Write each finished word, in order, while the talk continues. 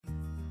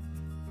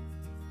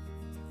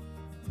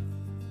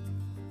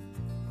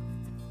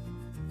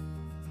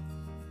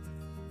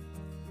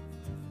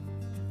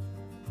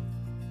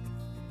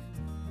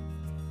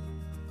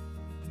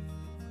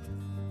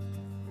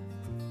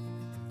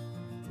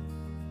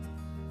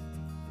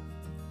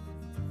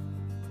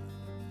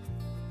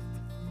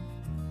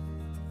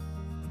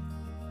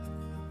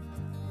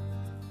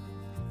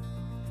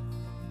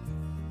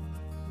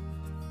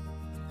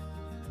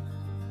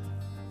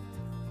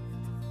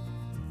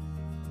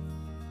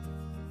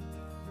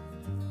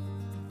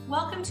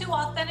Welcome to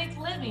Authentic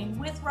Living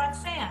with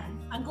Roxanne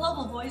on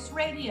Global Voice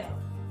Radio.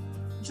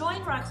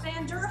 Join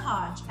Roxanne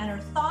Durhodge and her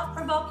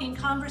thought-provoking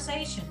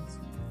conversations,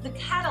 the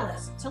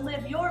catalyst to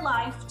live your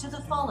life to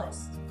the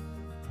fullest.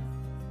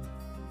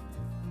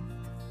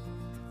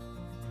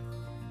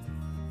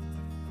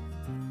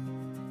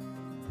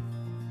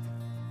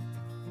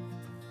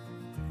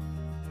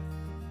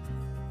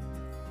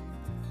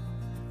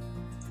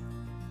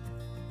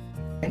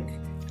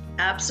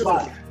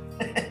 Absolutely.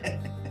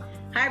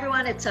 Hi,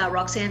 everyone. It's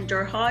Roxanne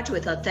Durhodge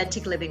with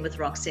Authentic Living with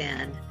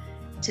Roxanne.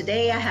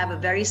 Today, I have a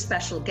very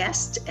special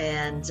guest,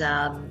 and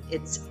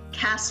it's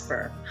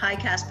Casper. Hi,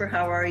 Casper.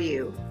 How are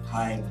you?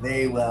 Hi,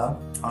 very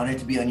well. Honored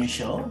to be on your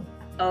show.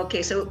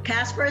 Okay, so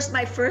Casper is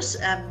my first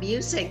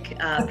music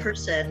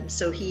person,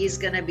 so he's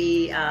going to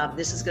be,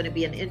 this is going to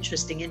be an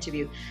interesting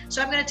interview.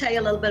 So I'm going to tell you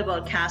a little bit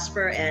about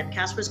Casper, and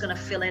Casper's going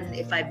to fill in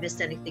if I've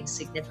missed anything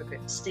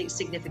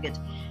significant.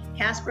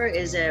 Casper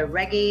is a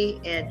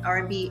reggae and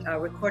R&B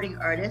recording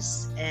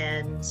artist,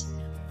 and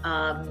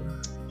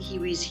he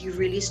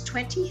released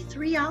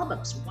 23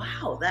 albums.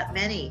 Wow, that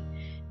many.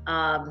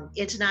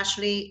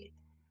 Internationally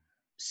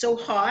So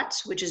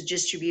Hot, which is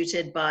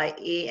distributed by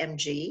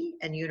AMG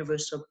and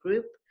Universal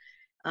Group.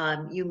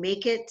 You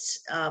Make It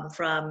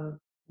from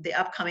the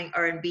upcoming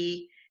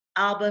R&B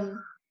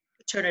album,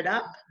 Turn It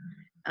Up.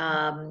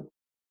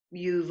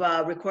 You've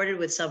recorded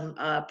with some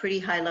pretty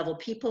high-level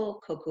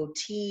people, Coco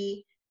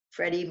T,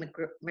 Freddie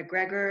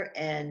McGregor,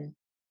 and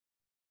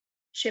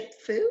Chip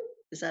Fu?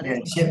 Is that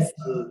it? Chip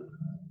Fu.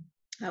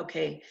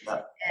 Okay.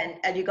 Yeah.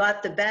 And you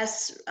got the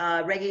best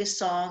reggae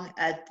song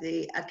at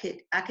the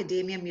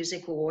Academia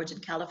Music Awards in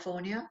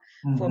California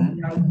for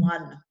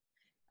one.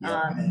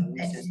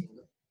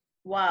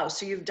 Wow,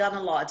 so you've done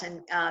a lot,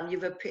 and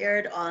you've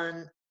appeared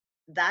on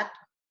that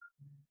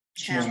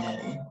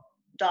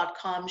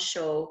channel.com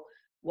show,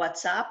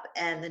 What's Up,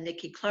 and the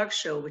Nikki Clark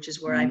Show, which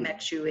is where I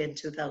met you in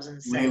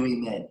 2007. Where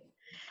we met.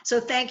 So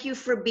thank you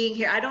for being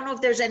here. I don't know if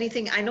there's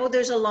anything, I know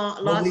there's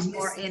lots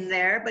more in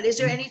there, but is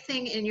there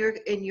anything in your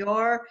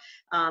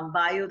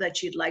bio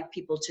that you'd like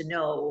people to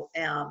know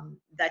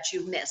that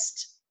you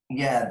missed?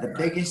 Yeah, the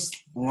biggest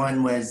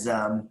one was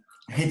I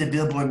hit the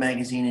Billboard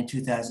magazine in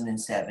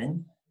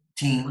 2007,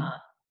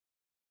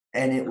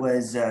 and it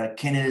was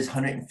Canada's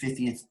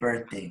 150th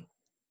birthday.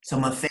 So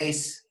my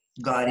face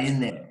got in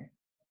there.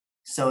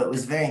 So it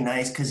was very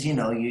nice because, you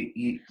know,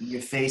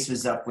 your face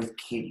was up with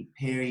Katy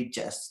Perry,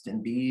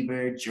 Justin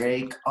Bieber,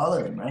 Drake, all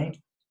of them, right?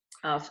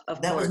 Of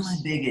that course. was my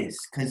biggest,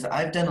 because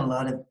I've done a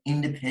lot of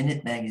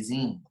independent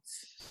magazines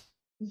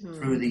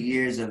through the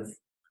years of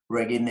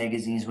reggae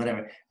magazines,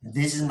 whatever.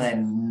 This is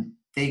my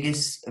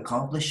biggest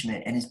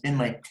accomplishment, and it's been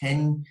my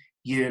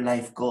 10-year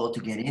life goal to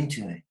get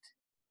into it.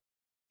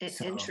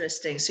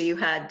 Interesting. So you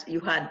had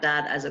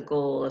that as a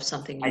goal of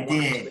something you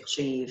wanted to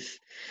achieve.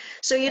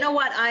 So you know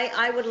what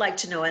I would like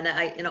to know, and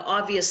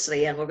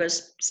obviously, and we're going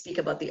to speak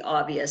about the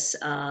obvious.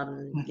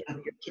 You're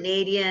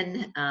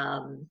Canadian,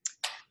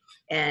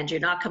 and you're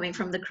not coming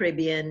from the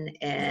Caribbean,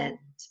 and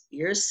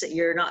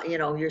you're not,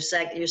 you're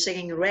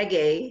singing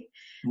reggae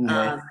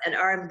and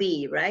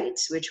R&B, right?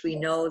 Which we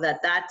know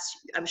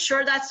I'm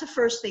sure that's the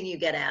first thing you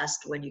get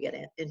asked when you get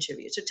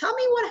interviewed. So tell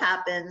me what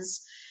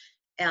happens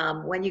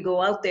when you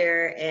go out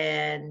there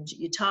and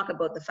you talk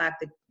about the fact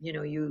that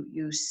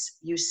you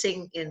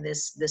sing in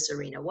this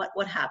arena.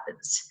 What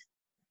happens?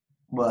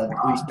 Well, do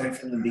we start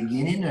from the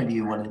beginning, or do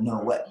you want to know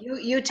what?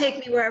 You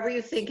take me wherever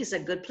you think is a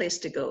good place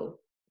to go,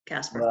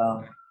 Casper.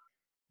 Well,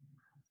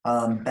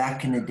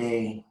 back in the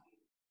day,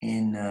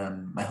 in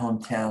my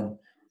hometown,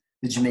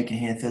 the Jamaican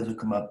handfields would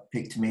come up,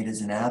 pick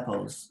tomatoes and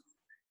apples,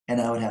 and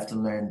I would have to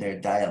learn their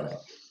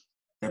dialect,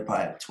 their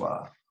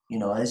patois.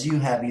 As you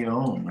have your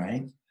own,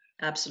 right?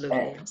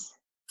 Absolutely.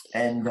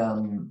 And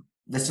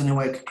that's the only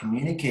way I could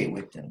communicate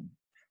with them.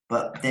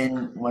 But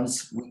then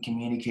once we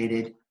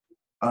communicated,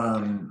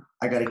 I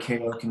got a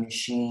karaoke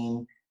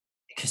machine.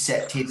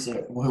 Cassette tapes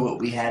were what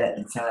we had at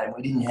the time.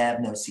 We didn't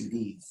have no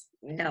CDs.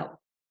 No.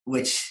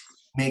 Which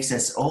makes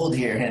us old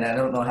here, and I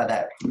don't know how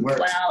that works.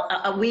 Well,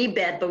 a wee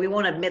bit, but we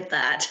won't admit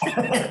that.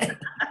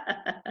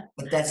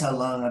 But that's how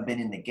long I've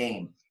been in the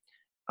game.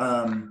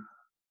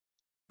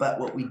 But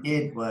what we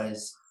did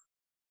was,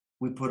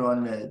 we put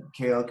on the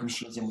karaoke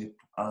machines and we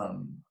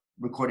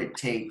recorded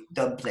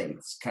dub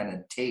plates, kind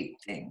of tape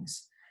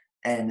things.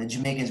 And the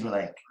Jamaicans were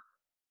like,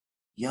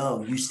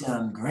 yo, you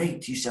sound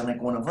great. You sound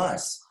like one of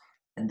us.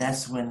 And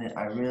that's when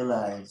I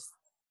realized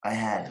I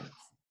had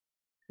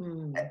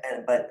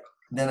it. But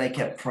then I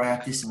kept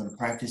practicing,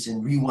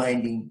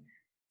 rewinding,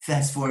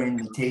 fast forwarding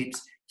the tapes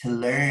to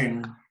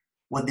learn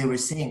what they were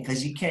saying.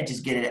 Because you can't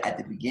just get it at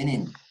the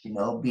beginning,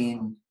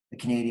 being a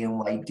Canadian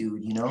white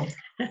dude,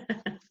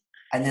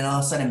 And then all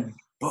of a sudden,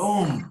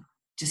 boom,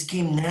 just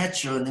came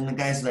natural. And then the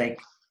guy's like,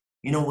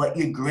 you know what,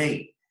 you're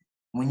great.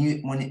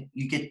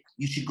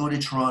 You should go to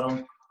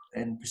Toronto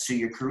and pursue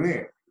your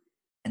career.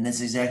 And that's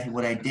exactly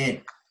what I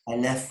did. I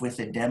left with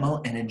a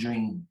demo and a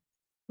dream.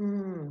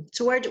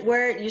 So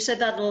where you said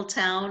that little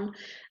town,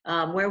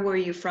 where were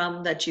you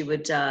from that you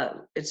would,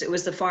 it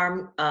was the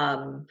farm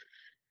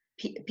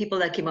people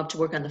that came up to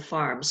work on the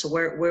farm. So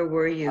where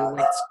were you?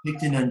 That's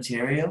Picton,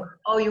 Ontario.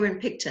 Oh, you were in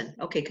Picton.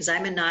 Okay, because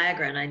I'm in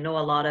Niagara, and I know a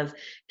lot of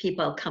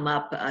people come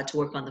up to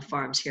work on the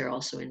farms here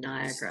also in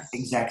Niagara.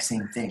 Exact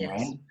same thing, Yes.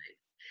 right?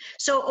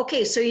 So,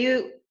 okay, so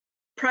you,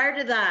 prior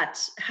to that,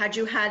 had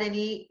you had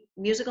any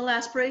musical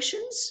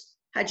aspirations?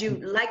 Had you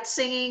liked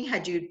singing?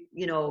 Had you,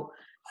 you know?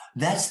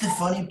 That's the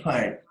funny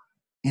part.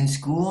 In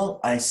school,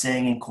 I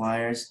sang in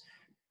choirs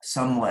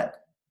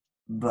somewhat,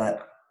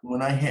 but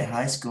when I hit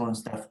high school and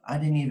stuff, I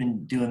didn't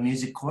even do a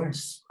music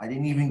course. I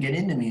didn't even get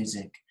into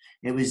music.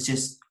 It was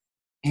just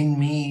in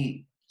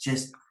me,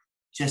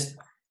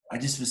 I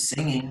just was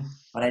singing,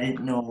 but I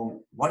didn't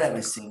know what I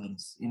was singing.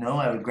 You know,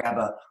 I would grab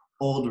a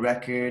old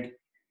record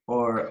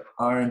or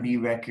R&B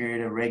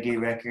record, a reggae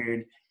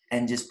record,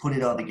 and just put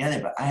it all together.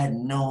 But I had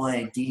no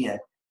idea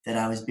that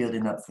I was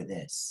building up for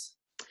this.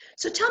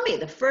 So tell me,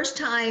 the first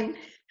time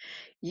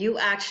you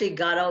actually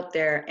got out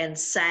there and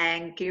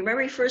sang, can you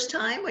remember your first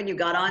time when you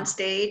got on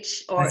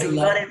stage? Or you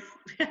got in?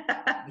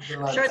 I'm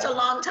sure it's a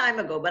long time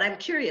ago, but I'm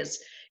curious.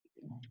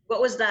 What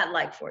was that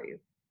like for you?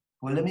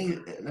 Well, let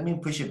me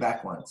push it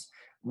back once.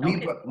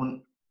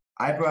 When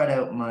I brought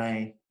out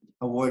my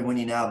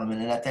award-winning album,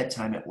 and at that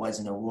time it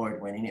wasn't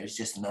award-winning; it was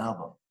just an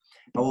album.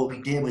 But what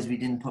we did was we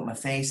didn't put my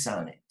face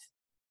on it.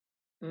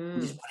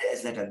 We just put it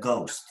as like a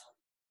ghost,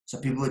 so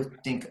people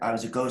would think I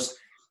was a ghost.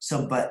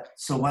 So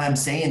why I'm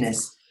saying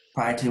this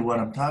prior to what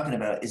I'm talking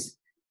about is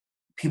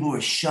people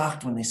were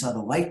shocked when they saw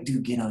the white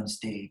dude get on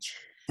stage.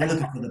 They're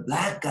looking for the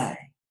black guy,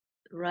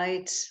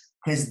 right?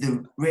 Because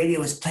the radio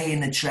was playing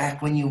the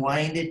track when you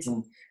wind it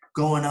and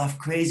going off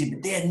crazy,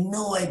 but they had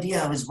no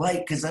idea I was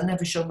white because I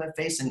never showed my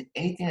face in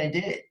anything I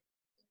did.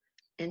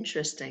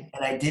 Interesting.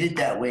 And I did it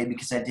that way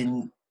because I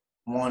didn't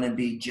want to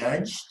be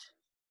judged.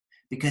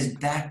 Because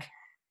back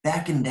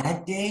in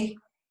that day,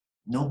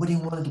 nobody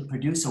wanted to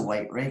produce a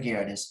white reggae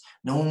artist.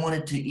 No one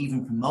wanted to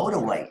even promote a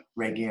white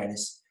reggae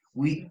artist.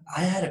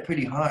 I had it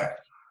pretty hard.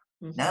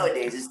 Mm-hmm.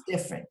 Nowadays, it's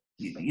different.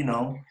 You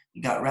know,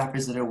 you got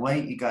rappers that are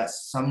white. You got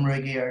some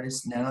reggae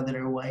artists now that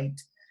are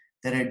white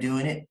that are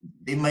doing it.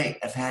 They might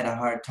have had a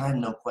hard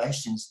time, no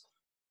questions.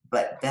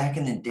 But back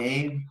in the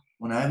day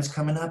when I was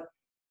coming up,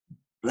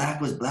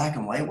 black was black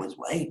and white was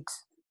white.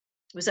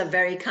 It was a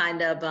very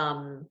kind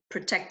of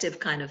protective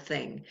kind of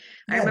thing.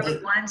 Yeah, I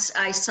remember once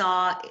I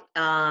saw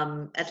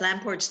at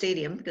Lamport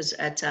Stadium, because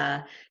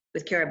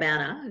with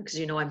Caravana, because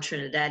you know I'm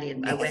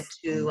Trinidadian, yes. I went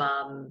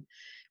to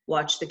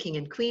watch the King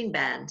and Queen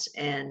band,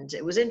 and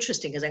it was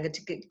interesting because I'm going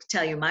to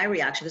tell you my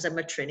reaction because I'm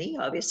a Trini,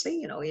 obviously,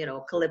 you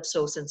know,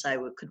 Calypso since I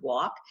could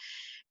walk.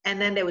 And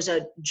then there was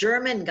a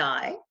German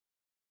guy,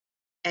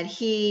 and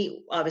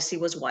he obviously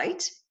was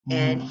white,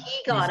 and he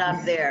got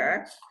up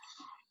there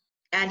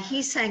and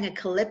he sang a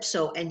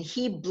Calypso and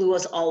he blew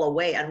us all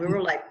away. And we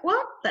were like,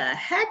 what the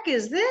heck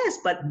is this?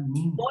 But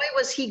boy,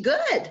 was he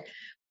good.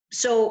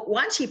 So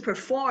once he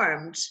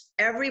performed,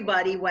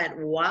 everybody went,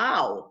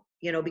 wow,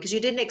 you know, because you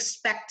didn't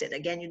expect it.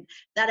 Again,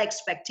 that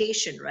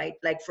expectation, right?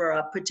 Like for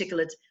a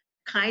particular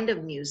kind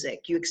of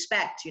music, you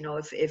expect, you know,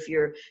 if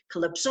you're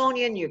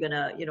Calypsonian, you're going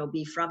to, you know,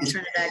 be from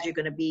Trinidad, you're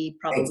going to be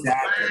probably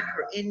black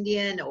or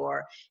Indian,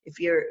 or if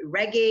you're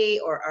reggae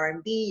or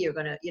R&B, you're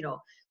going to, you know,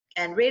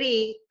 and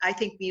really, I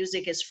think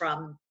music is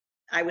from,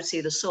 I would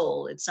say, the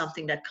soul. It's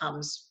something that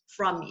comes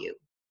from you.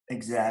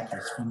 Exactly,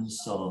 it's from the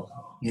soul.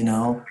 You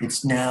know,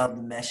 it's now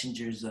the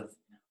messengers of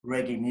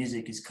reggae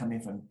music is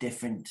coming from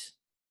different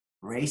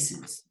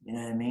races. You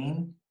know what I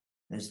mean?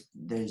 There's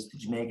the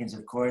Jamaicans,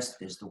 of course.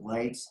 There's the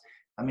whites.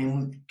 I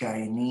mean,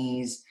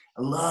 Guyanese,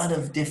 a lot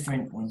of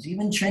different ones.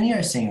 Even Trini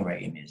are singing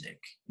reggae music.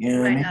 You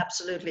know what I mean?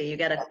 Absolutely. You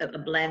get a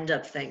blend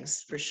of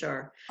things for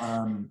sure.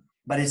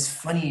 But it's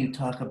funny you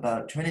talk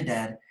about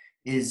Trinidad.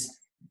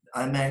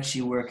 I'm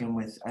actually working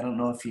with, I don't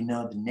know if you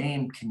know the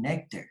name,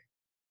 Connector.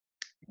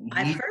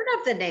 I've heard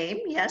of the name,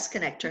 yes,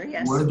 Connector,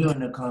 yes. We're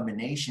doing a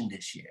combination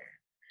this year.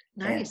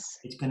 Nice.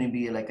 And it's going to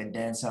be like a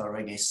dancehall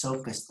reggae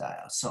soca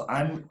style. So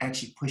I'm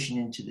actually pushing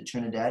into the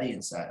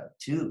Trinidadian side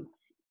too,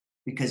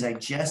 because I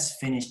just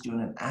finished doing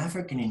an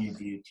African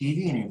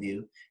TV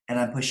interview, and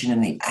I'm pushing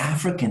in the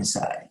African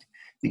side.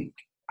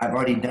 I've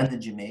already done the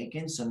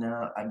Jamaican, so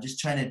now I'm just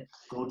trying to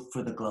go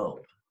for the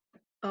globe.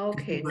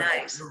 Okay,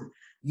 nice.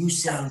 You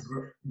sound,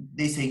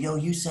 they say, yo,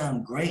 you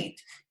sound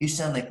great. You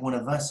sound like one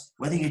of us.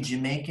 Whether you're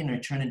Jamaican or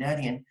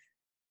Trinidadian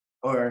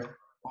or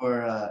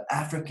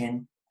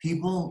African,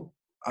 people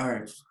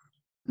are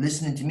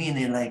listening to me and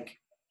they're like,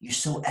 you're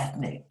so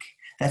ethnic.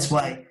 That's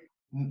why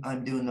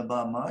I'm doing the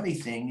Bob Marley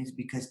thing, is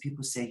because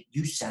people say,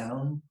 you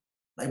sound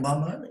like Bob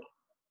Marley.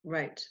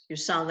 Right. You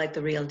sound like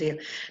the real deal.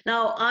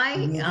 Now,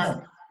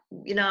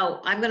 you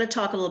know, I'm going to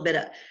talk a little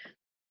bit.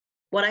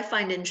 What I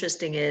find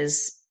interesting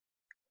is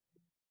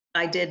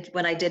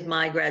when I did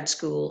my grad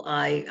school,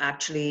 I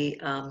actually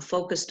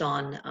focused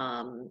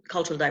on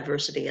cultural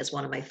diversity as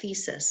one of my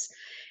thesis.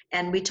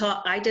 And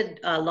I did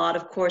a lot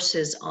of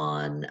courses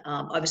on,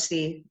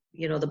 obviously,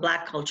 you know, the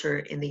Black culture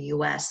in the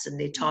US, and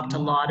they talked a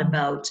lot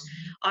about,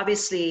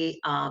 obviously,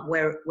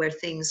 where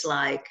things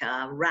like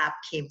rap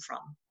came from.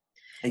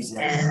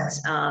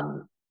 Exactly.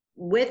 And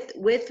with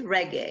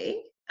reggae,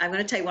 I'm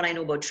going to tell you what I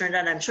know about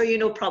Trinidad. I'm sure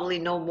you probably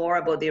know more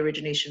about the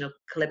origination of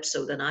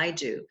calypso than I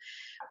do,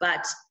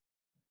 but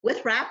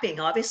with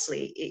rapping,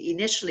 obviously,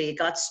 initially it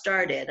got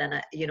started,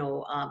 and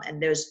and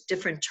there's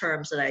different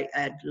terms that I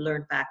had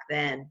learned back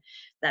then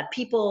that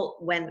people,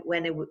 when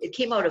it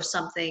came out of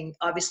something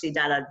obviously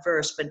that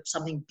adverse, but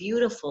something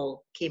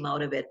beautiful came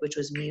out of it, which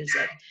was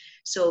music.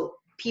 So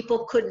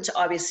people couldn't,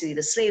 obviously,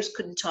 the slaves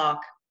couldn't talk,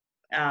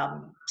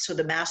 so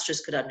the masters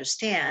could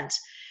understand.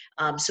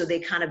 So they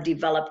kind of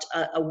developed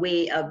a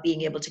way of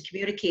being able to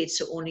communicate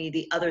so only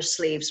the other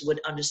slaves would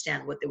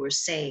understand what they were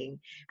saying.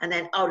 And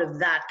then out of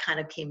that kind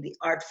of came the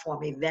art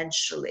form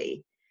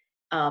eventually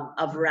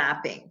of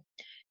rapping.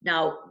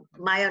 Now,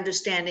 my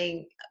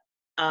understanding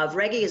of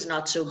reggae is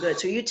not so good.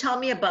 So you tell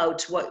me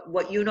about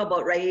what you know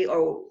about reggae,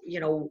 or,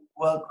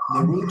 Well,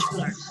 the roots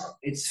of,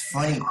 it's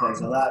funny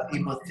because a lot of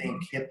people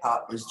think hip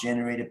hop was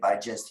generated by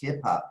just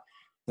hip hop.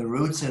 The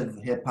roots of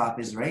hip hop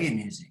is reggae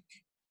music.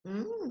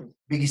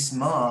 Biggie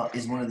Small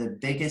is one of the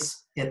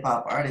biggest hip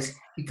hop artists.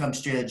 He comes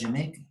straight out of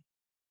Jamaica.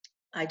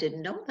 I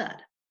didn't know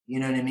that. You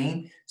know what I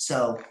mean?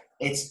 So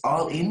it's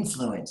all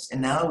influenced. And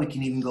now we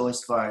can even go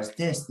as far as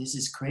this. This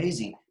is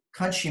crazy.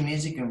 Country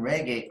music and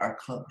reggae are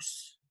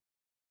close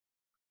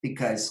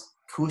because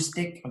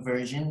acoustic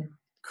version.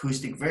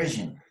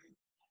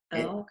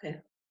 Oh, okay.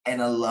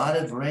 And a lot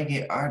of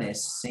reggae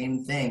artists,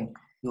 same thing,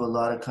 do a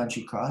lot of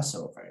country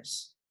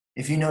crossovers.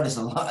 If you notice,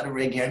 a lot of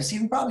reggae artists,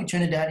 even probably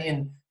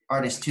Trinidadian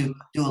artists too,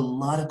 do a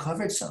lot of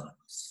covered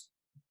songs.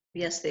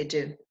 Yes, they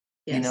do.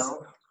 Yes. You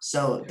know,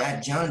 so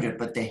that genre,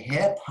 but the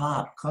hip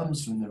hop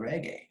comes from the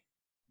reggae.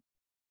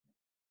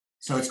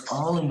 So it's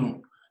all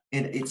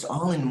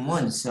in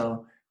one.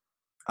 So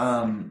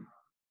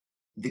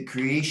the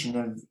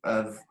creation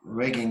of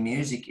reggae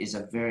music is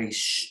a very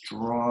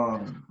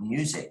strong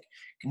music,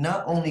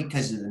 not only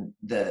because of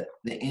the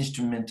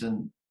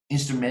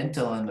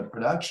instrumental and the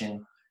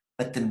production,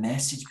 but the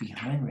message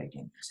behind reggae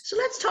music. So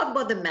let's talk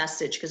about the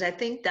message, because I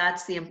think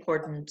that's the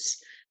important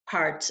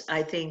part.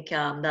 I think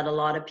that a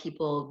lot of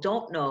people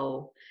don't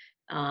know.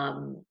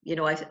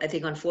 I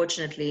think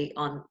unfortunately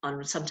on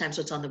sometimes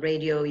what's on the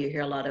radio, you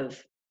hear a lot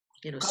of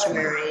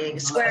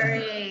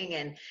swearing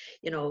and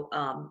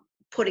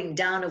putting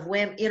down of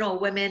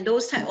women,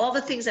 those type, all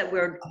the things that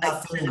we're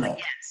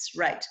against,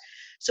 right?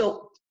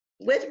 So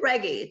with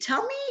reggae,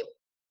 tell me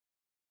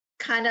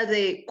kind of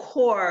the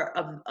core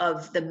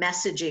of the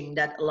messaging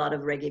that a lot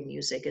of reggae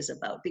music is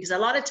about, because a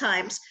lot of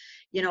times,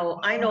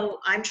 I know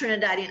I'm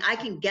Trinidadian, I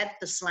can get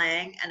the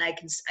slang and I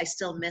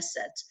still miss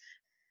it.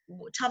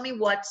 Tell me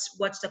what's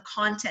the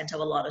content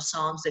of a lot of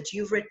songs that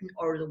you've written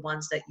or the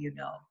ones that you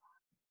know.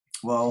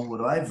 Well,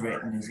 what I've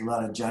written is a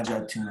lot of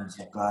Jaja tunes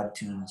and God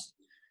tunes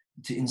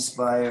to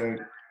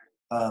inspire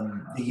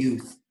the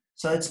youth.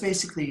 So it's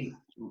basically,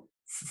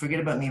 forget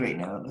about me right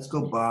now. Let's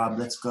go Bob,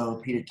 let's go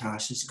Peter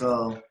Tosh, let's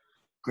go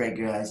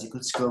Greg Isaac,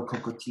 let's go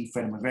Coco T,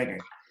 Freddie McGregor.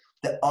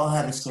 They all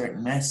have a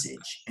certain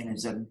message, and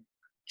it's a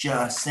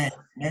just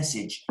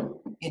message.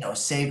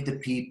 Save the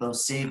people,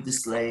 save the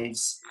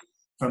slaves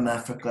from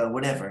Africa,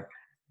 whatever.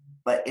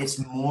 But it's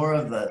more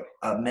of a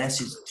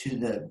message to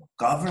the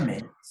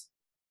government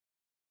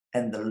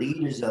and the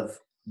leaders of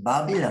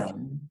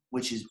Babylon,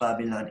 which is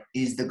Babylon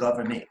is the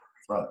government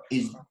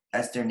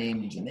that's their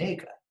name in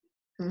Jamaica.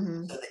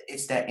 Mm-hmm. So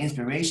it's that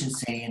inspiration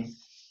saying,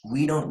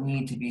 we don't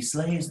need to be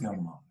slaves no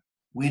more.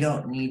 We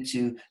don't need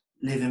to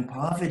live in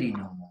poverty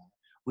no more.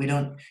 We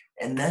don't,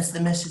 and that's the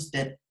message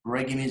that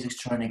reggae music's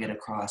trying to get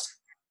across,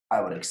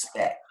 I would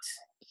expect.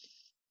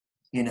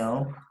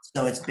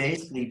 So it's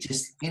basically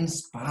just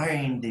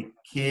inspiring the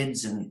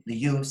kids and the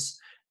youths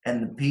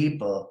and the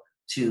people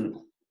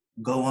to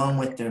go on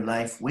with their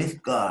life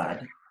with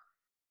God,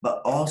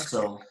 but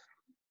also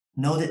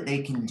know that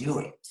they can do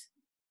it.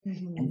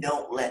 Mm-hmm. And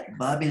don't let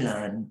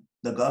Babylon,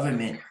 the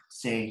government,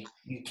 say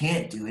you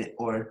can't do it,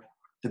 or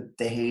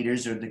the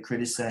haters or the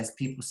criticized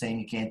people saying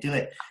you can't do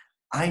it.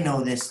 I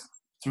know this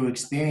through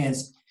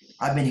experience.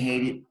 I've been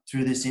hated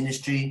through this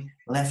industry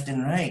left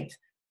and right,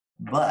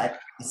 but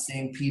the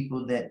same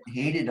people that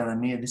hated on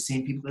me are the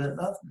same people that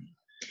love me.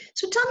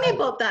 So tell me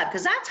about that,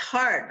 because that's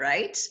hard,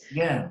 right?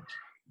 Yeah.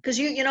 Because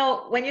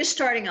when you're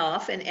starting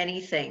off in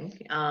anything,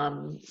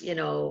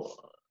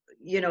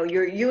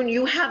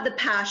 you have the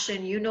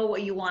passion,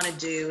 what you want to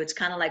do. It's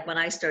kind of like when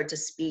I start to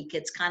speak,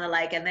 it's kind of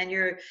like, and then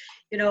you're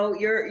what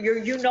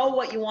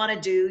you want to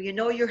do,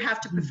 you have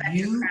to perfect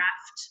your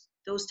craft,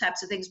 those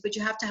types of things, but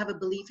you have to have a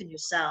belief in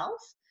yourself.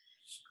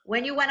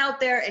 When you went out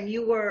there and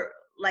you were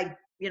like,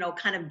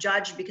 kind of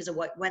judged because of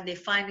when they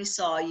finally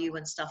saw you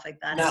and stuff like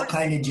that. Not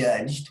kind of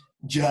judged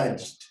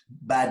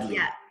badly.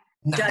 Yeah,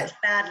 judged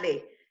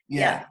badly.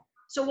 Yeah.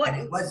 So what?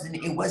 And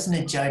it wasn't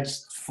a judge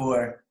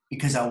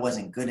because I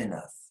wasn't good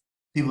enough.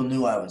 People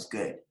knew I was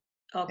good.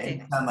 Okay.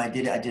 Every time I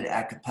did it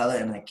a cappella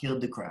and I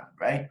killed the crowd,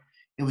 right?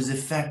 It was the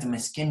fact of my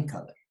skin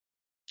color.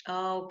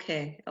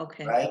 Okay.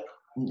 Right?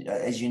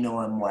 As you know,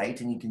 I'm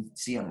white and you can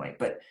see I'm white.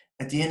 But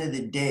at the end of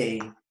the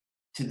day,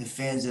 to the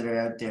fans that are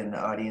out there and the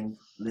audience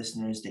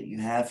listeners that you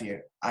have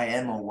here, I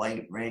am a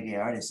white reggae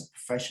artist, a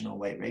professional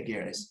white reggae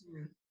artist,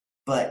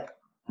 but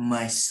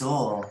my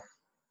soul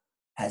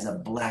has a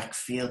black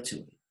feel to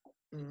it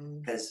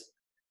because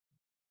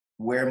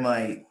where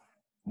my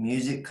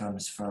music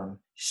comes from,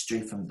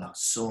 straight from the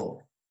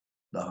soul,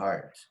 the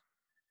heart.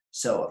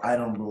 So I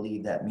don't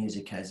believe that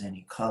music has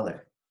any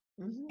color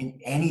in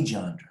any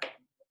genre.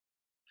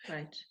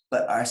 Right.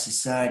 But our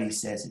society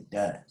says it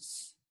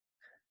does.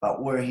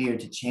 But we're here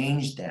to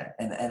change that.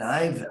 And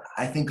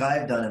I think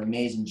I've done an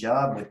amazing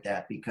job with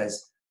that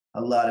because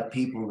a lot of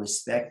people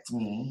respect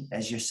me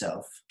as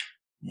yourself,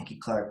 Nikki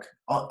Clark,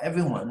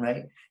 everyone,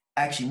 right?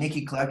 Actually,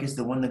 Nikki Clark is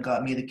the one that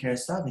got me the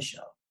Karasaga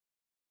show.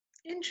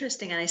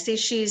 Interesting. And I see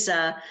she's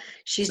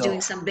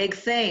doing some big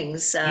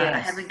things. Yes. I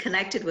haven't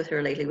connected with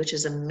her lately, which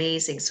is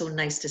amazing. So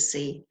nice to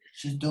see.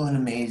 She's doing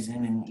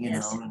amazing, and you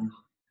know, and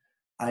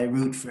I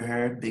root for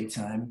her big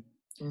time.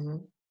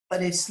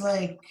 But it's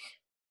like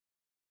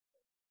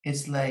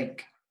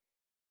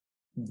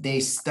they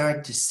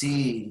start to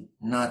see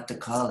not the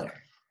color.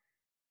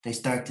 They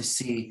start to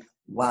see,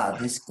 wow,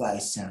 this guy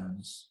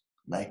sounds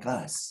like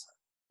us.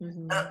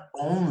 Not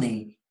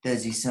only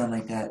does he sound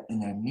like that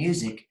in their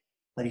music,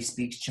 but he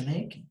speaks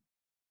Jamaican.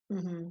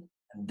 And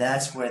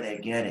that's where they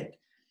get it.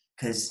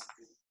 Because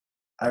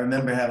I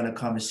remember having a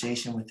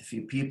conversation with a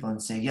few people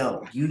and say,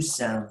 yo, you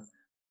sound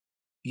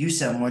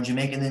more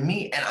Jamaican than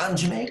me, and I'm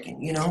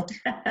Jamaican, you know?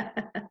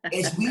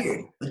 It's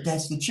weird, but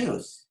that's the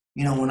truth.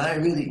 You know, when I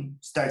really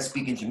start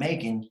speaking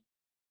Jamaican,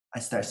 I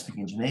start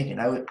speaking Jamaican.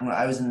 When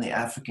I was in the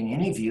African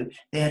interview,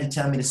 they had to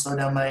tell me to slow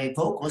down my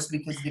vocals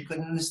because they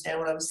couldn't understand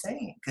what I was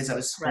saying because I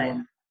was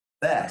going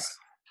fast.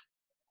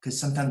 Because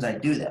sometimes I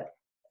do that.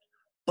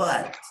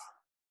 But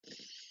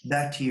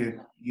back to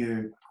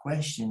your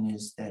question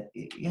is that,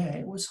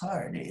 it was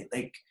hard.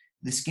 Like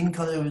the skin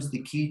color was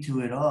the key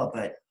to it all.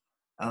 But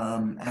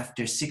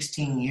after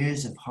 16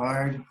 years of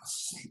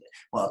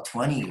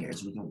 20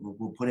 years,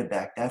 we'll put it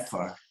back that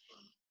far.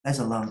 That's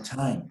a long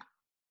time.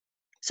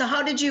 So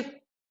how did you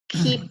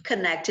keep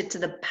connected to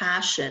the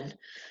passion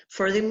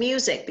for the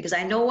music? Because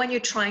I know when you're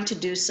trying to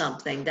do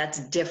something that's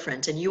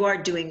different and you are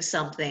doing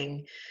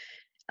something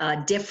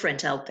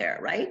different out there,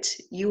 right?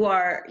 You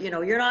are,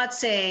 you're not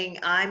saying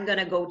I'm going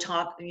to go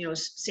talk,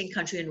 sing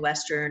country and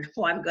Western,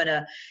 or I'm going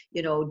to,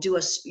 do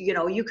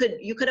you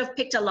could have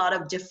picked a lot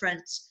of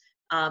different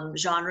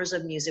genres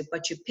of music,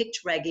 but you picked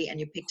reggae and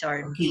you picked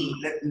R&B.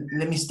 Okay,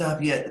 let me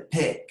stop you at the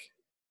pick.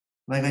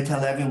 Like I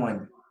tell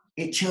everyone,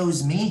 it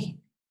chose me.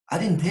 I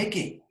didn't pick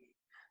it.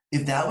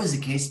 If that was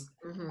the case,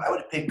 I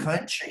would have picked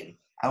country.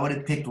 I would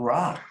have picked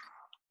rock.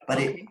 But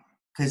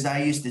because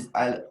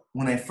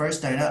when I first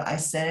started out, I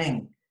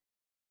sang.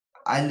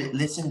 I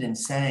listened and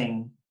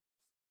sang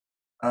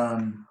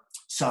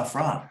soft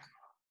rock.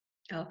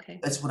 Okay.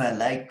 That's what I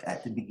liked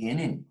at the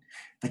beginning.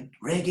 But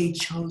reggae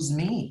chose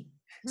me.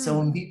 So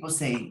when people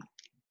say,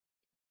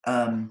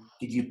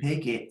 did you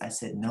pick it? I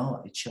said,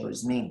 no, it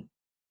chose me.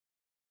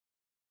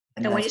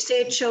 And when you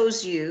say it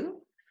chose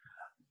you?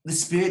 The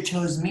spirit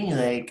chose me.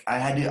 Like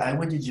I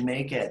went to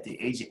Jamaica at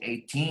the age of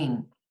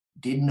 18,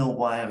 didn't know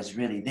why I was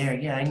really there.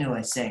 Yeah, I knew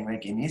I sang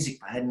reggae music,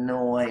 but I had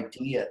no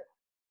idea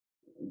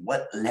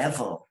what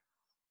level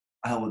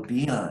I would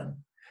be on.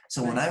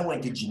 So when I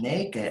went to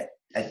Jamaica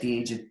at the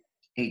age of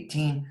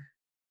 18,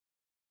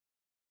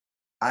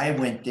 I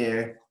went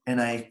there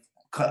and I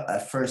cut a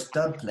first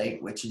dub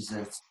plate, which is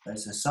a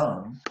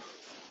song.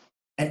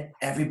 And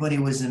everybody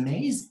was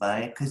amazed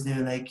by it because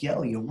they're like,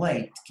 yo, you're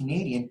white,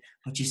 Canadian,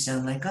 but you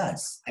sound like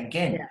us.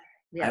 Again,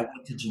 I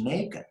went to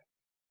Jamaica.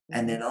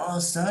 And then all of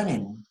a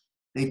sudden,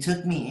 they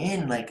took me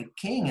in like a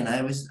king. And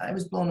I was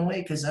blown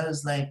away because I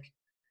was like,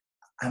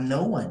 I'm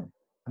no one.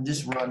 I'm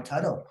just Ron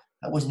Tuttle.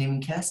 I wasn't even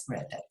Casper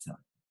at that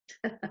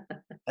time.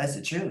 That's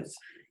the truth.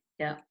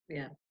 Yeah,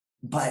 yeah.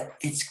 But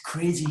it's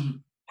crazy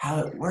how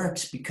it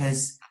works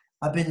because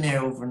I've been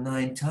there over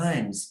 9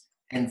 times.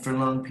 And for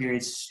long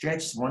periods of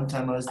stretches, one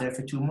time I was there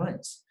for 2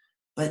 months.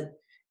 But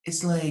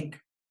it's like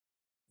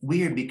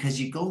weird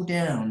because you go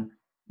down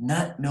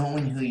not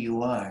knowing who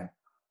you are.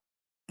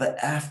 But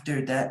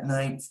after that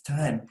 9th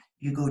time,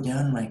 you go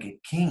down like a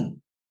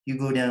king. You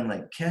go down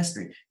like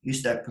Casper. You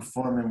start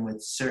performing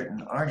with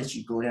certain artists.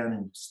 You go down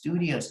in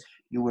studios.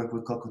 You work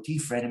with Coco T,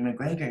 Freddie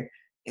McGregor.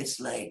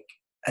 It's like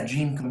a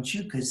dream come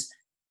true because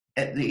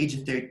at the age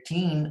of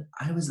 13,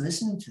 I was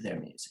listening to their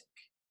music.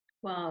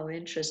 Wow,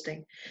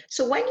 interesting.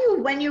 So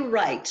when you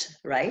write,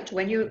 right?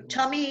 When you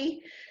tell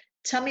me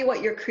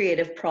what your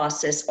creative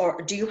process,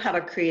 or do you have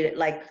a creative,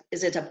 like,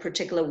 is it a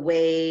particular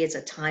way? Is it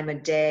a time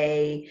of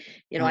day?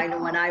 I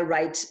know when I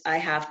write, I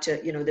have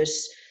to,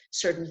 there's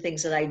certain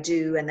things that I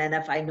do. And then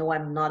if I know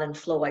I'm not in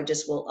flow,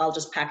 I'll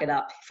just pack it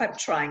up. If I'm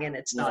trying and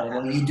it's not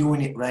happening. Well, you're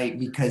doing it right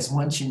because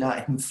once you're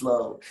not in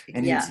flow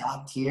and it's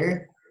up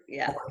here,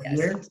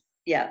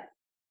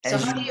 So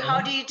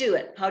how do you do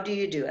it? How do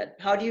you do it?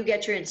 How do you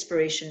get your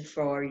inspiration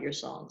for your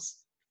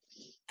songs?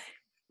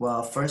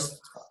 Well, first,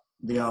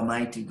 the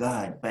Almighty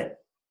God. But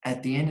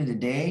at the end of the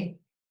day,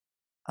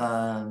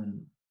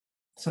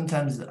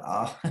 sometimes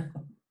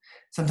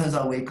Sometimes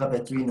I'll wake up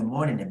at 3 a.m,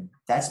 and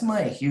that's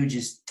my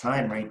hugest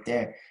time right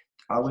there.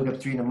 I'll wake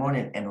up 3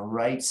 a.m. and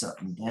write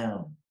something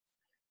down.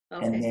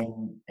 Okay.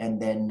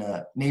 And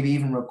then maybe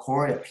even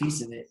record a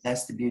piece of it.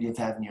 That's the beauty of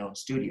having your own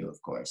studio,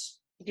 of course.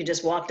 You can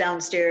just walk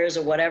downstairs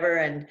or whatever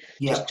and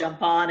just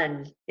jump on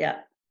and yeah.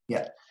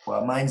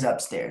 Well, mine's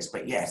upstairs,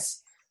 but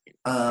yes.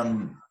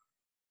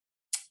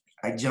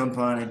 I jump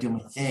on, I do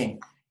my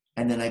thing,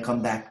 and then I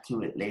come back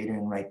to it later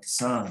and write the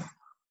song.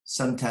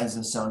 Sometimes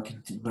the song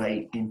can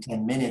write in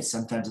 10 minutes.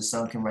 Sometimes the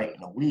song can write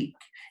in a week.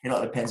 It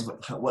all depends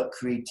what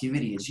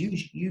creativity is.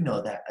 You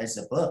know that as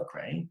a book,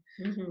 right?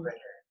 Mm-hmm.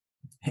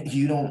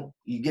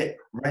 You get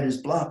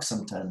writer's block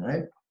sometimes,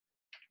 right?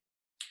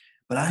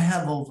 But I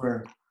have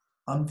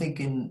I'm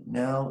thinking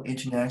now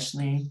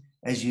internationally,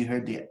 as you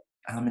heard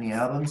how many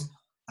albums,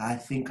 I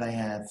think I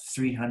have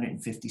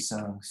 350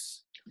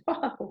 songs.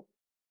 Wow.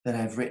 That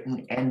I've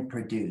written and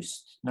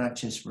produced, not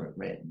just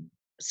written.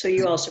 So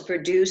you also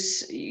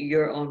produce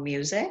your own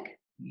music?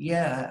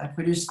 Yeah, I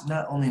produce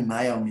not only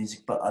my own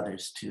music, but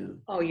others too.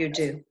 Oh, you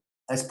do?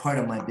 As part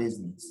of my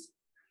business.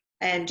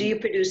 And do you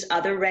produce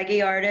other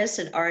reggae artists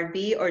and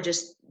R&B or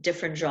just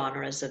different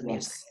genres of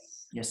music?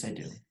 Yes, I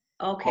do.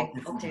 Okay,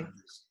 okay.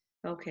 Genres.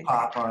 Okay.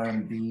 Pop,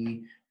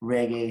 R&B,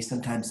 reggae,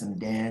 sometimes some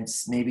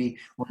dance. Maybe,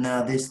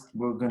 now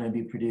we're going to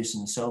be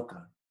producing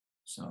soca.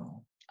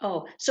 So.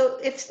 Oh, so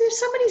if there's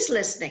somebody's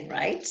listening,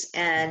 right,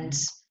 and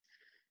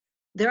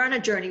they're on a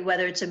journey,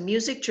 whether it's a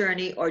music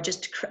journey or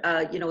just,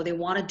 they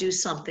want to do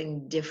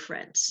something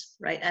different,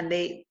 right? And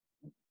they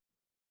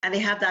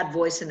have that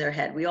voice in their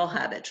head. We all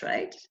have it,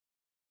 right?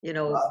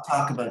 I'll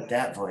talk about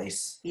that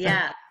voice.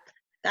 Yeah,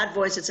 that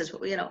voice that says, who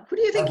do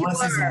you think that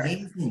voice you is are?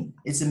 amazing.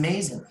 It's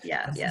amazing.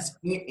 Yeah.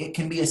 It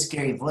can be a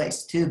scary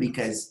voice too,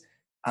 because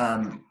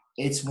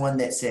it's one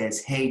that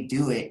says, hey,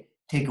 do it.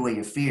 Take away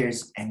your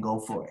fears and go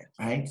for it,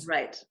 right?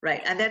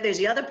 Right. And then there's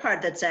the other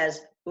part that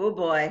says, oh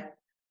boy,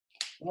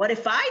 what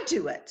if I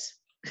do it?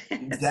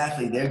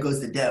 Exactly. There goes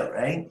the doubt,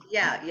 right?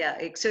 Yeah.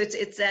 So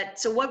it's that.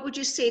 So what would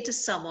you say to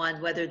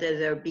someone, whether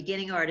they're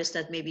beginning artists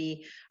that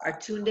maybe are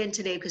tuned in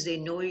today because they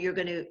know you're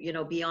going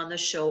to, be on the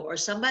show, or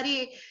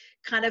somebody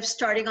kind of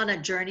starting on a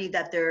journey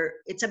that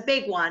it's a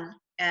big one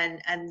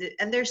and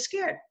they're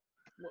scared?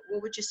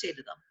 What would you say to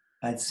them?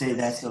 I'd say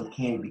that's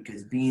okay,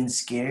 because being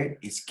scared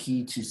is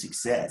key to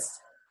success.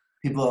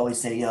 People always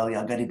say, y'all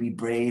got to be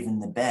brave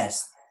and the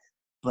best.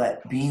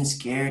 But being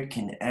scared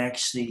can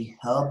actually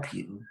help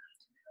you.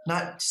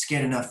 Not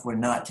scared enough for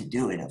not to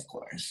do it, of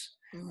course.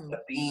 Mm-hmm.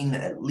 But being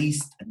at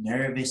least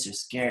nervous or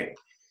scared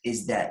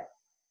is that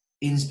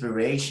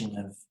inspiration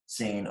of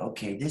saying,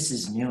 okay, this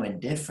is new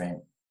and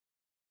different.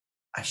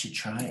 I should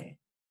try it.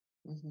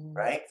 Mm-hmm.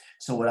 Right?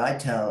 So what I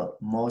tell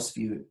most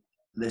of you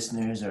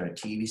listeners or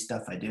TV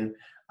stuff I do,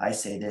 I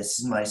say this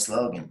is my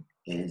slogan,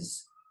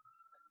 is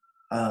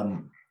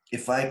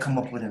if I come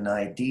up with an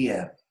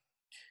idea,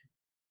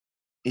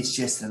 it's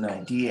just an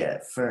idea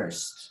at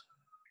first.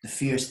 The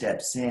fear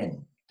steps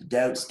in, the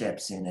doubt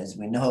steps in, as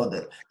we know,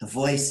 the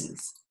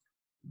voices.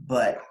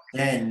 But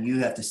then you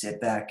have to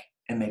sit back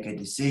and make a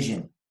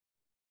decision.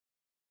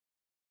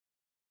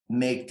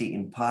 Make the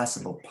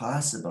impossible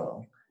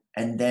possible,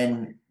 and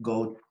then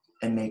go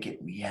and make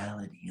it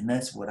reality. And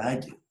that's what I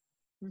do.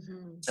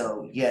 Mm-hmm.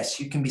 So yes,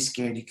 you can be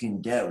scared, you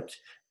can doubt,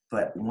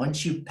 but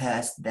once you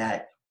pass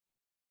that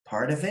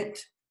part of it,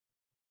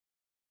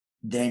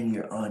 then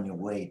you're on your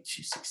way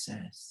to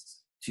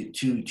success, to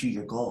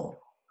your goal.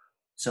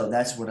 So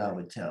that's what I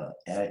would tell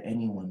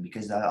anyone,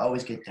 because I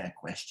always get that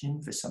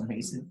question for some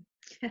reason.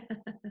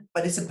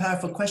 But it's a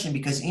powerful question,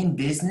 because in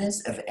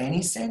business of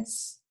any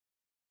sense,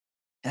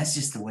 that's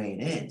just the way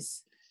it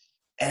is.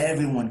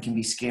 Everyone can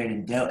be scared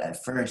and doubt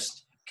at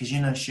first, because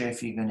you're not sure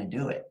if you're going to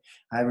do it.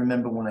 I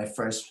remember when I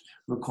first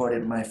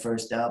recorded my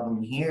first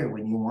album here,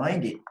 when you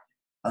wind it,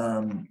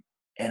 and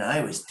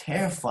I was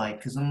terrified,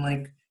 because I'm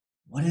like,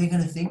 what are they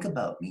going to think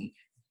about me?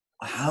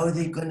 How are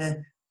they going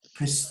to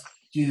pursue?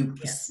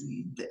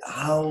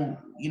 How,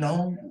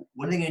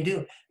 what are they going to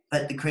do?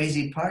 But the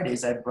crazy part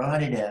is I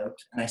brought it out,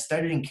 and I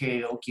started in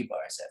karaoke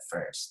bars at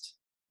first.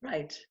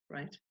 Right.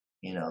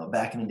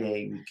 Back in the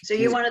day. So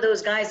you're one of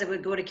those guys that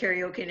would go to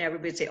karaoke and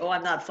everybody would say, oh,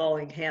 I'm not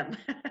following him.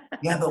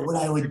 Yeah, but what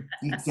I would,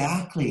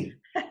 exactly.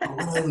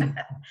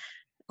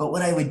 But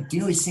what I would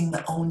do is sing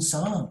my own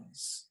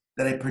songs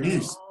that I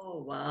produced.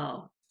 Oh,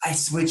 wow. I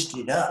switched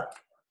it up.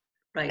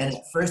 Right. And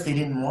at first they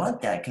didn't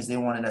want that, because they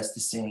wanted us to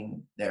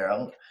sing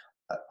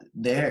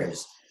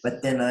theirs.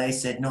 But then I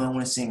said, no, I want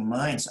to sing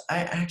mine. So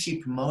I actually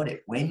promoted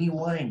When You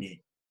Wind It,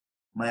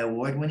 my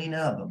award-winning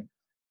album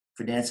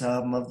for Dance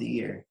Album of the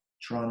Year,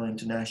 Toronto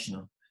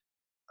International.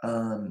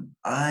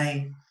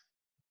 I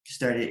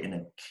started in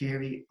a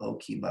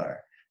karaoke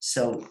bar.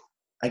 So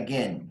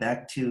again,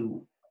 back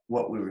to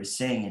what we were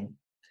saying,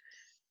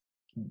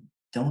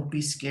 don't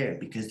be scared,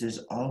 because there's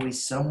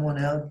always someone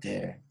out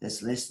there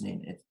that's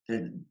listening.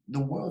 The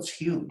world's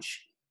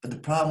huge, but the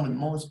problem with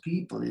most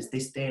people is they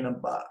stay in a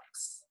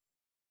box.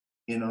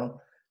 They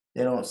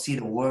don't see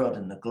the world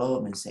and the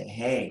globe and say,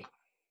 hey,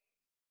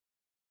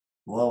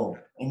 whoa.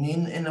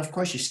 And of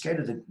course, you're scared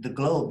of the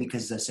globe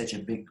because that's such a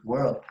big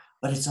world.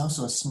 But it's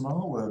also a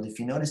small world, if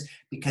you notice,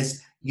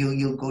 because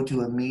you'll go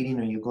to a meeting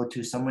or you go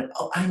to someone,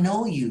 oh, I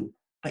know you,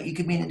 but you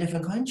could be in a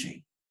different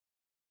country.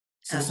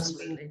 So something,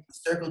 Absolutely. the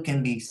circle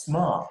can be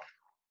small,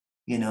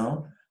 you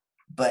know,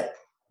 but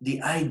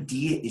the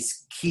idea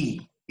is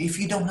key. If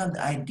you don't have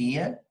the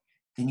idea,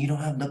 then you don't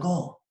have the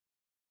goal.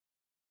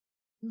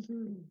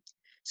 Mm-hmm.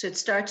 So it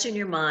starts in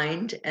your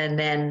mind, and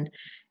then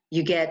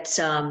you get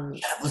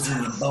Travels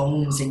in your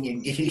bones and you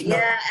know,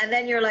 yeah, and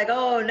then you're like,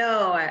 oh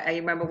no. I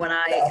remember when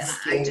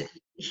exhausted.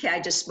 I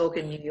just spoke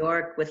in New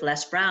York with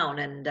Les Brown,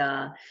 and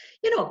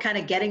you know, kind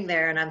of getting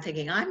there, and I'm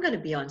thinking I'm going to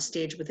be on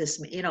stage with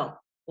this, you know,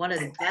 one of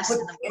the best in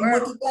the And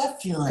what world. did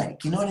that feel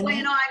like? You know what I Well, you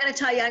mean? know, I'm going to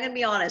tell you, I'm going to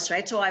be honest,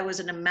 right? So I was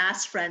in a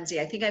mass frenzy.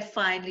 I think I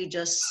finally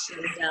just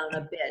slowed down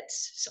a bit,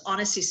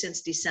 honestly,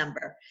 since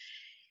December.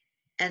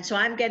 And so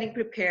I'm getting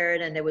prepared,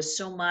 and there was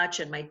so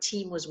much, and my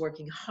team was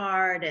working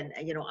hard, and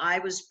you know, I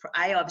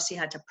obviously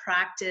had to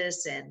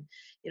practice, and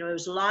you know, there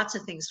was lots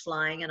of things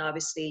flying, and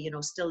obviously, you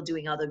know, still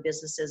doing other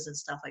businesses and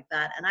stuff like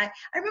that. And I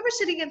remember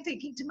sitting and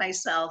thinking to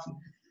myself,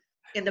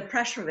 in the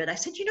pressure of it, I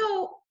said, you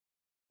know,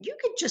 you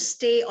could just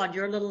stay on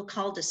your little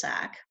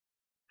cul-de-sac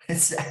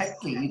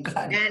Exactly. You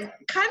got it. and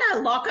kind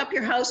of lock up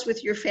your house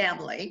with your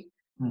family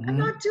and Mm-hmm.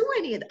 not do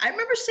any of it. I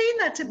remember saying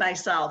that to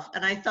myself,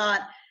 and I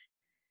thought,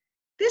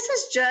 this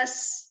is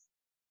just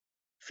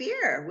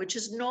fear, which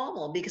is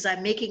normal because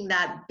I'm making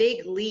that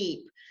big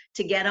leap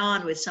to get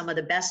on with some of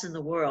the best in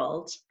the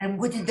world. And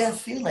what did that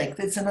feel like?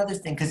 That's another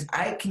thing, because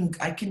I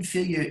can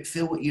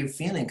feel what you're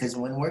feeling. Because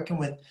when working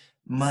with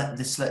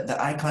the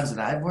icons that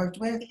I've worked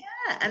with,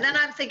 Yeah. And then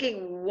I'm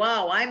thinking,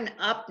 wow, I'm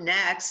up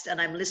next and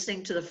I'm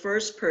listening to the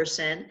first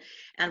person.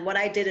 And what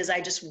I did is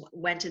I just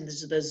went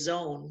into the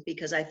zone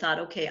because I thought,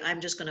 okay, I'm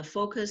just going to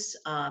focus.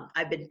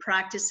 I've been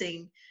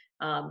practicing,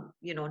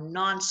 you know,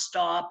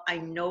 nonstop. I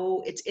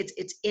know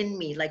it's in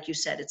me, like you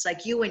said. It's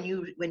like you when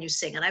you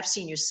sing, and I've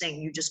seen you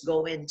sing. You just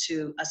go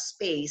into a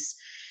space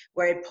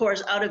where it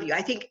pours out of you.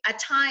 I think at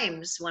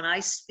times when I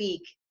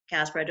speak,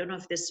 Casper, I don't know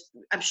if this.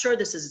 I'm sure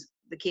this is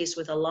the case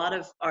with a lot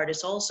of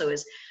artists. Also,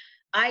 is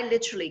I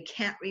literally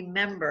can't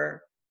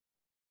remember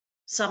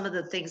some of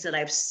the things that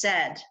I've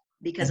said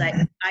because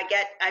and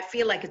I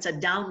feel like it's a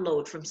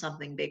download from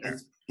something bigger.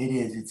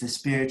 it's a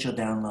spiritual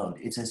download.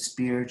 It's a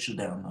spiritual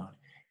download.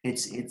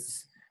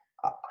 It's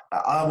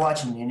I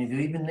watch an interview,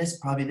 even this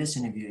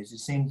interview is the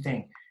same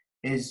thing.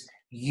 Is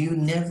you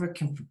never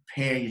can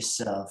prepare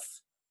yourself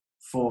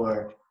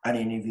for an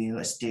interview,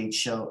 a stage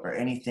show, or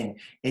anything.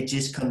 It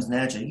just comes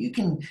natural. You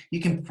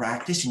can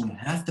practice, and you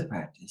have to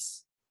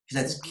practice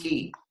because that's Mhm.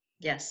 key.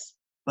 Yes.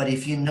 But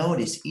if you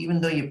notice, even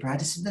though you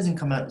practice, it doesn't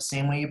come out the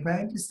same way you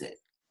practiced it.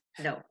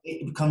 No.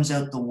 It comes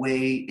out the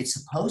way it's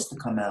supposed to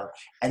come out,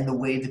 and the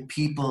way the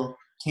people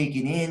take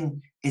it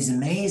in is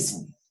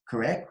amazing.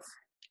 Correct?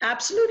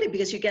 Absolutely,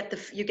 because you get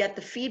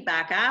the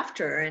feedback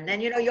after, and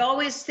then you know you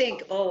always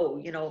think, oh,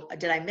 you know,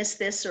 did I miss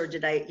this or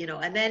did I, you know,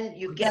 and then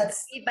you get the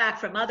That's feedback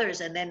from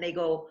others, and then they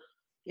go,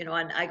 you know,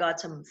 and I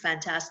got some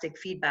fantastic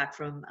feedback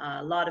from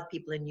a lot of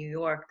people in New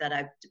York that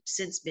I've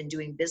since been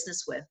doing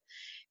business with,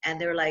 and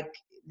they're like,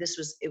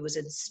 it was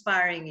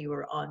inspiring. You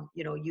were on,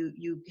 you know,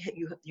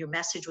 your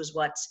message was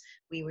what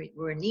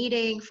were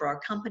needing for our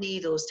company,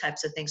 those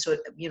types of things. So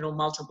you know,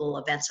 multiple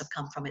events have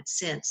come from it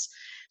since.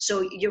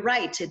 So you're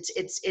right.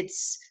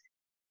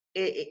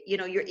 You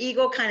know, your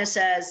ego kind of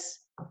says,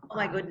 oh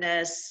my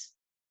goodness,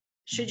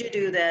 should you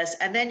do this?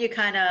 And then you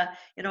kind of,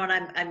 you know, and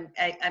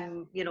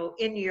I'm you know,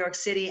 in New York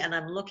City, and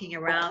I'm looking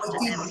around,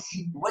 and then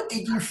what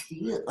did you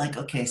feel like?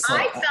 Okay, so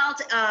I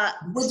felt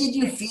what did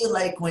you feel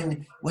like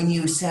when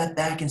you sat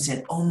back and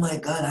said, "Oh my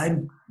God,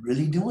 I'm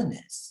really doing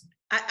this"?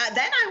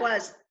 then I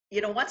was,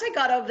 you know, once I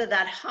got over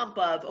that hump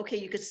of, okay,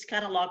 you could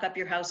kind of lock up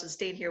your house and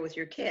stay in here with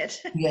your kid.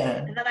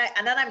 Yeah, And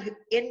then I'm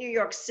in New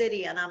York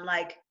City, and I'm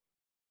like,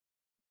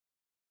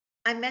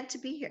 I'm meant to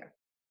be here.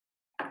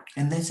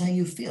 and that's how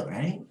you feel,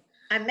 right?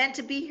 I'm meant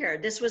to be here.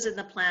 This was in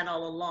the plan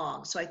all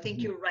along. So I think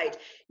Mhm. you're right.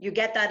 You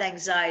get that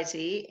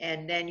anxiety,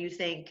 and then you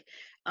think,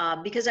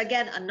 because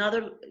again,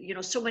 another, you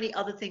know, so many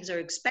other things are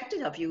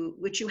expected of you,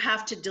 which you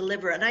have to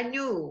deliver. And I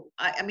knew,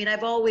 I mean,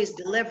 I've always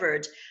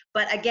delivered,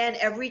 but again,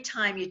 every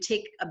time you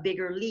take a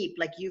bigger leap,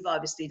 like you've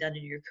obviously done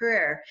in your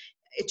career,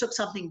 it took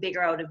something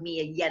bigger out of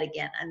me yet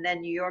again. And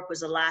then New York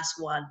was the last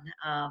one.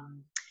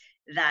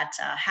 That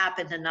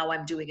happened, and now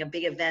I'm doing a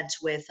big event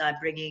with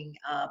bringing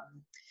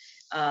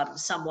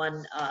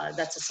someone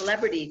that's a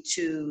celebrity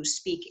to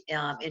speak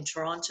in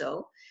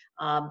Toronto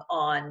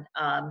on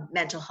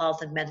mental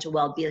health and mental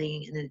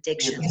well-being and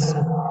addictions.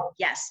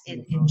 Yes,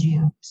 in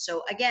June.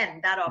 So again,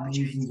 that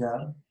opportunity Amazing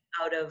job.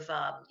 out of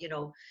you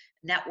know,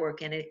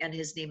 network, and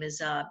his name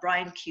is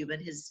Brian Cuban.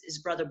 His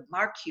brother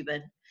Mark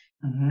Cuban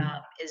Hmm.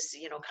 is,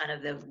 you know, kind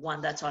of the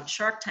one that's on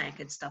Shark Tank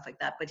and stuff like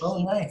that. But Oh,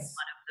 he's nice.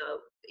 the,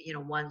 you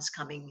know, ones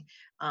coming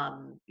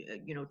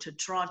you know, to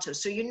Toronto.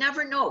 So you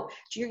never know.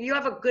 You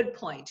have a good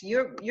point.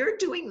 You're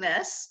doing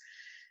this,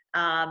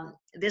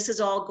 This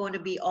is all going to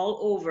be all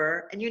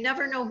over, and you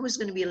never know who's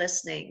going to be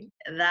listening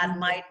that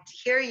might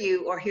hear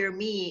you or hear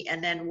me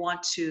and then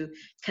want to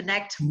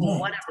connect for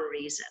whatever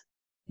reason.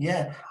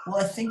 Yeah. Well,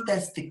 I think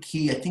that's the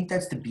key. I think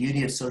that's the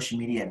beauty of social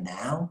media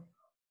now.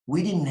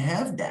 We didn't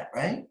have that,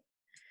 right?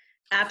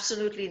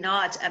 Absolutely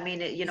not. I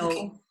mean,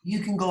 you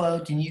can go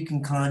out and you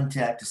can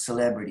contact a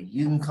celebrity.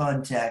 You can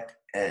contact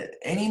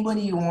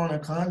anybody you want to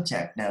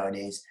contact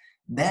nowadays.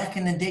 Back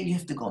in the day, you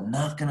have to go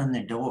knocking on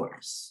their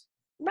doors.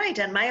 Right.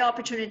 And my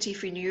opportunity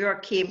for New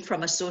York came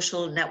from a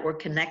social network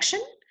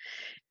connection.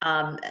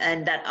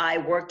 And that I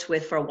worked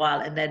with for a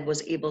while, and then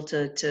was able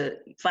to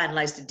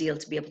finalize the deal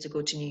to be able to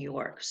go to New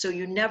York. So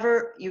you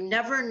never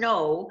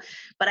know,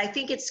 but I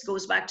think it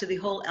goes back to the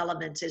whole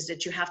element is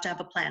that you have to have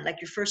a plan. Like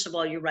first of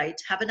all, you're right,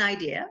 have an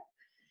idea.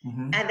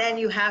 Mm-hmm. And then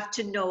you have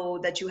to know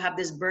that you have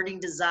this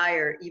burning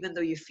desire, even though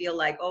you feel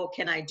like, oh,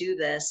 can I do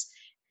this?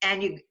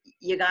 And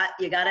you got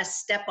to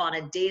step on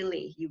it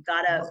daily. You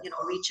got to,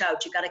 reach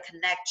out, you got to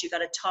connect, you got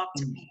to talk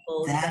to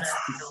people. That's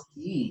the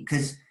key.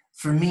 Because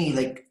for me,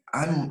 like,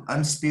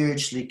 I'm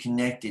spiritually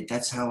connected.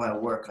 That's how I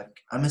work. Like,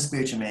 I'm a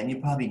spiritual man. You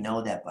probably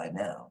know that by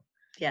now.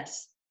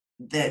 Yes.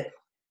 That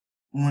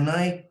when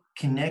I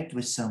connect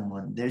with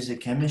someone, there's a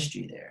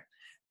chemistry there.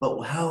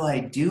 But how I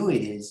do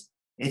it is,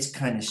 it's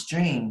kind of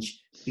strange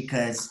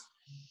because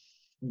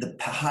the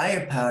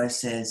higher power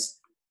says,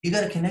 you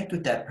got to connect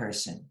with that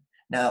person.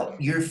 Now,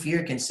 your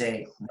fear can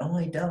say, no,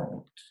 I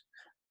don't.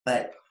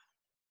 But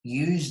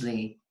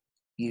usually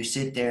you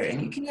sit there and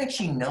you can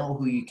actually know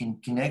who you can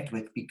connect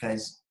with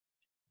because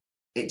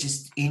it's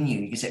just in you.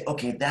 You can say,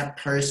 okay, that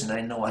person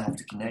I know I have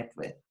to connect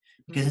with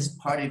because it's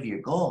part of your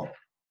goal.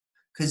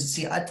 Because,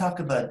 see, I talk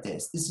about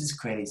this. This is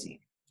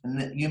crazy.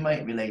 And you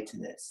might relate to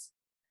this.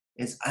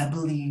 I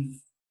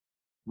believe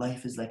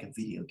life is like a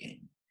video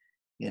game.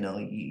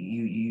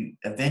 You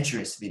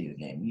adventurous video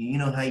game. You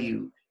know how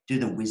you do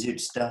the wizard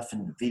stuff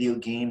in the video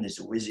game? There's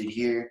a wizard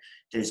here,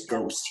 there's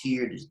ghosts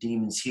here, there's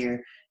demons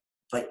here.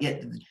 But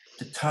yet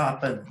the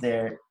top of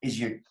there is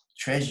your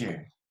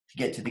treasure to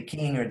get to the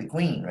king or the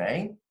queen,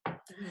 right?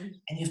 Mm-hmm.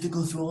 And you have to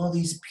go through all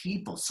these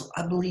people. So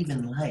I believe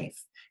in life.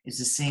 It's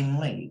the same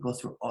way. You go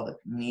through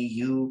me,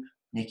 you,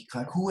 Nikki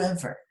Clark,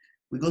 whoever.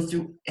 We go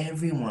through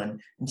everyone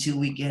until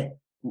we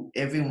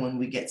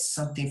get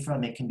something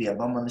from it. It can be a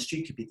bum on the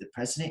street, it could be the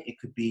president, it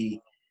could be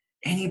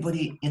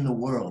anybody in the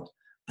world.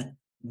 But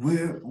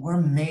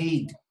we're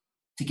made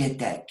to get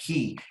that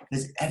key,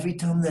 because every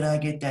time that I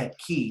get that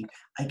key,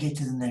 I get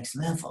to the next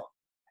level.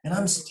 And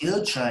I'm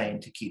still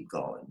trying to keep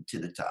going to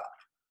the top,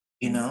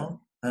 I'm not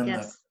going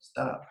to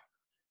stop.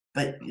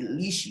 But at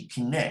least you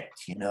connect,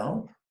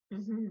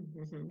 Mm-hmm,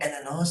 mm-hmm. And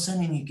then all of a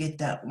sudden you get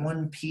that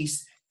one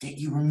piece that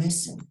you were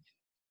missing.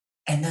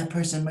 And that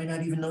person might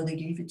not even know they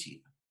gave it to you.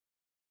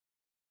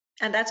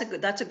 And that's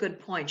a good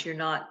point.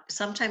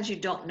 Sometimes you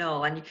don't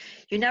know, and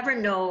you never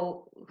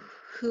know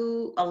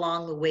who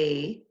along the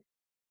way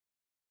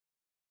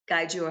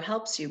guides you or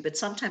helps you, but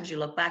sometimes you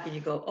look back and you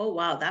go, oh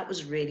wow, that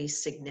was really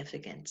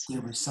significant.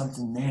 There was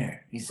something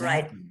there.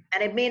 Exactly. Right.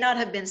 And it may not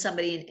have been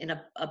somebody in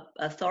a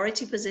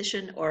authority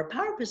position or a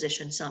power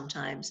position.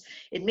 Sometimes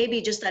it may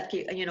be just that,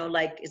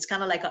 like, it's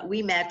kind of like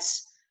we met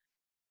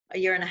a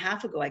year and a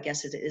half ago, I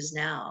guess it is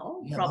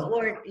now,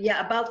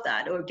 about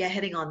that, or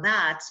heading on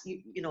that,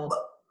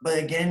 But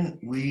again,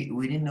 we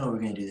didn't know we were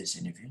going to do this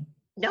interview.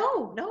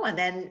 No. And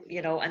then,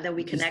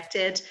 we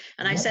connected,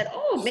 and I said,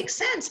 oh, it makes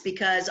sense,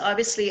 because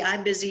obviously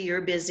I'm busy,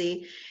 you're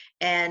busy.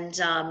 And,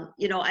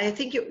 I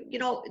think,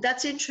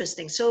 that's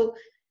interesting. So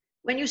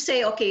when you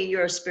say, okay,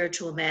 you're a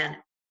spiritual man,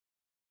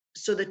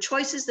 so the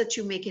choices that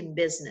you make in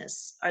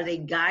business, are they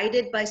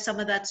guided by some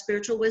of that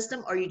spiritual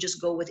wisdom, or you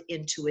just go with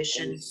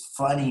intuition? It's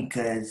funny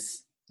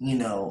because, in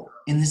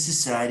the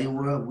society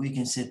world, we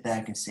can sit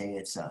back and say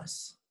it's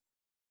us,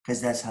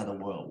 because that's how the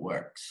world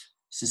works.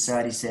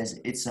 Society says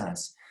it's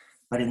us.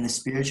 But in the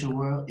spiritual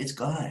world, it's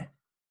God.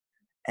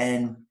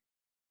 And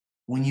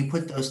when you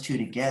put those two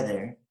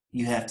together,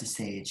 you have to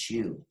say it's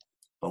you.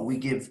 But we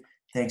give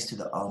thanks to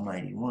the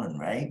Almighty One,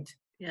 right?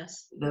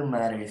 Yes. It doesn't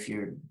matter if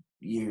you're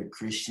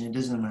Christian. It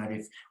doesn't matter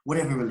if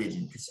whatever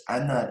religion, because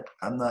I'm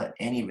not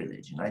any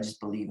religion. I just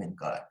believe in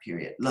God,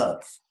 period.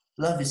 Love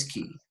is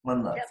key.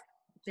 One love.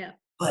 Yeah.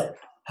 But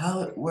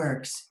how it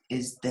works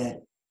is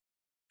that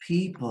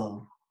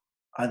people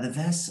are the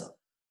vessel,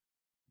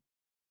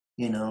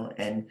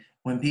 and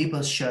when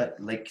people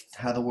like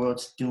how the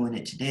world's doing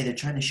it today, they're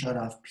trying to shut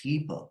off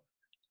people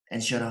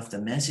and shut off the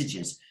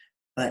messages.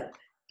 But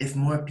if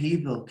more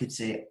people could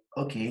say,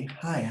 okay,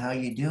 hi, how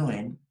you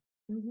doing?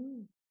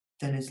 Mm-hmm.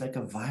 Then it's like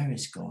a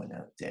virus going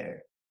out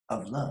there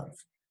of love.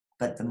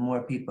 But the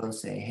more people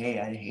say, hey,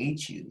 I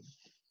hate you,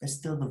 there's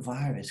still the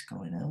virus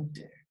going out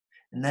there.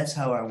 And that's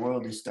how our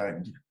world is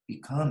starting to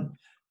become.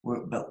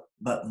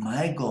 But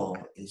my goal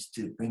is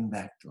to bring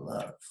back the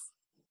love.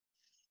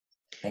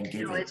 And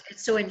give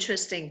it's so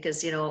interesting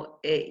because,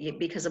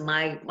 because of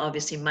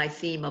my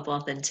theme of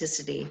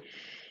authenticity.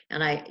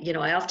 And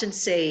I often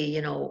say,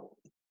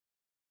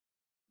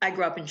 I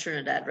grew up in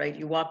Trinidad, right?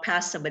 You walk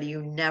past somebody,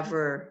 you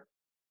never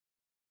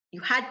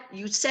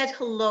you said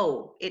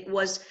hello. It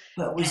was,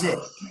 That was it.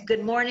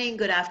 good morning,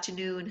 good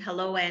afternoon,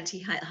 hello, auntie,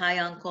 hi,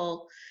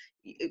 uncle,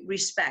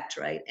 respect,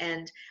 right?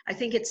 And I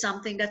think it's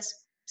something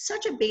that's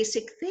such a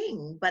basic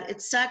thing, but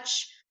it's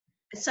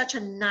such a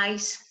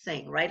nice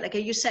thing, right? Like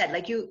you said,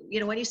 like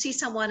when you see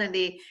someone and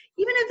even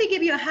if they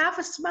give you a half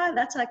a smile,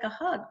 that's like a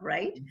hug,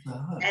 right?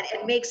 And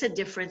it makes a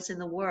difference in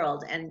the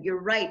world. And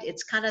you're right,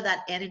 it's kind of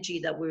that energy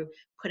that we're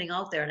putting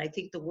out there. And I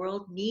think the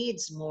world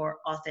needs more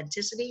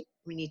authenticity.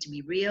 We need to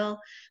be real.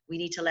 We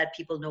need to let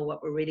people know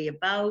what we're really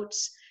about.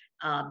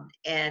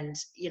 And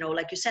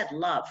like you said,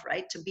 love,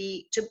 right? To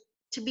be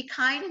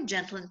kind and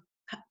gentle and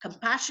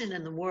compassionate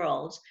in the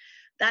world.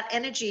 That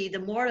energy, the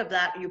more of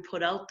that you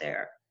put out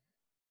there,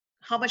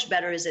 how much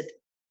better is it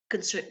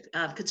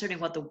concerning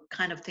what the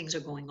kind of things are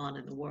going on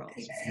in the world?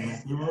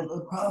 Exactly. Well,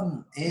 the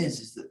problem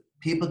is that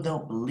people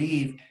don't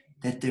believe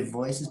that their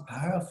voice is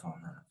powerful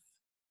enough.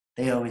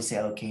 They always say,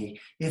 okay,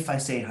 if I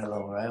say hello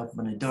or I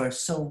open the door,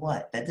 so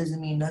what? That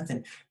doesn't mean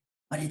nothing.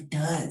 But it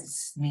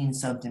does mean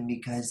something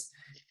because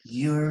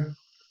you're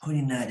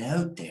putting that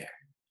out there.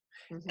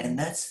 Mm-hmm. And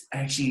that's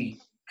actually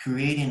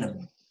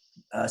creating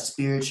a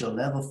spiritual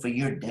level for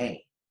your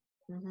day.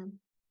 Mm-hmm.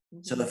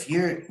 Mm-hmm. So if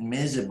you're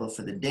miserable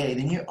for the day,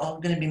 then you're all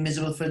going to be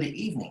miserable for the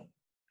evening.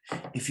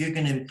 If you're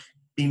going to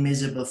be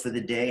miserable for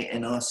the day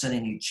and all of a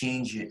sudden you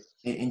change it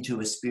into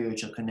a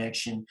spiritual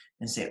connection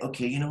and say,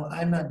 okay, you know what?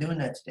 I'm not doing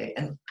that today.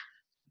 And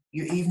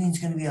your evening's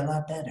going to be a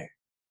lot better.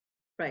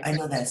 Right. I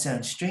know that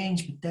sounds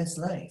strange, but that's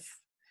life.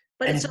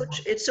 But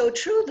it's so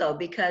true though,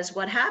 because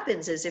what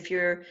happens is if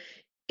you're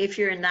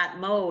in that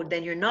mode,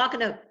 then you're not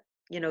going to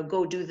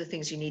go do the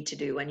things you need to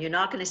do, and you're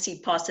not going to see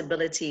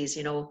possibilities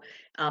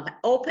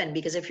open,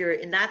 because if you're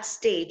in that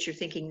state, you're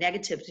thinking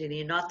negativity and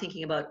you're not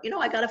thinking about,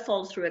 I got to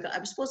follow through. I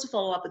was supposed to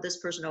follow up with this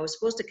person. I was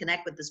supposed to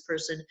connect with this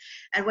person.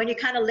 And when you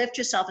kind of lift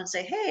yourself and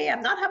say, hey,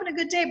 I'm not having a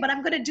good day, but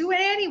I'm going to do it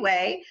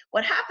anyway,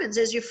 what happens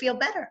is you feel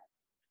better.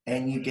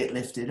 And you get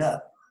lifted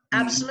up.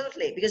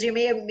 Absolutely, because you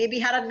may have maybe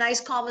had a nice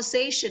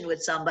conversation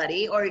with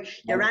somebody, or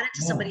you ran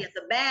into somebody at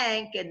the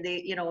bank and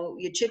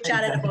you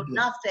chit-chatted about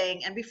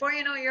nothing, and before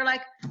you know, you're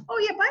like, oh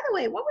yeah, by the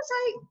way, what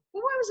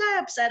was I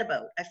upset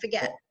about? I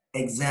forget.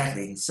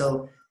 Exactly.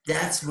 So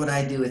that's what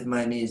I do with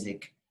my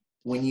music.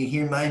 When you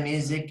hear my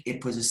music, it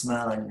puts a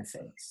smile on your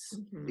face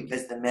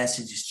because the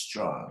message is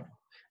strong.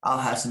 I'll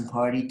have some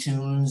party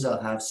tunes.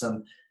 I'll have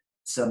some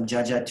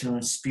Jaja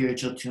tunes,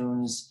 spiritual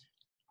tunes,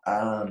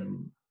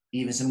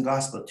 even some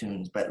gospel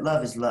tunes. But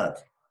love is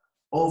love.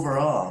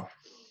 Overall,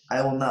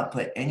 I will not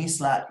put any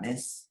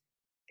slackness,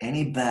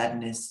 any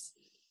badness.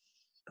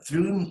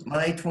 Through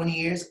my 20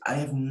 years, I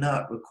have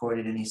not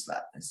recorded any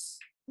slackness,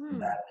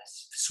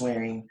 badness,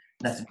 swearing,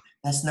 nothing.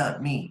 That's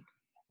not me.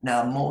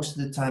 Now, most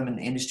of the time in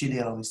the industry, they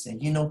always say,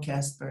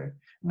 Casper.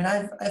 I mean,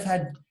 I've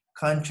had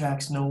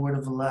contracts, no word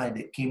of a lie,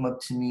 that came up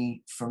to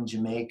me from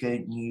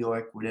Jamaica, New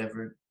York,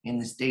 whatever, in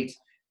the States.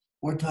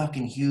 We're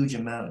talking huge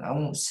amount. I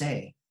won't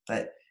say,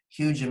 but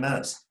huge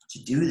amounts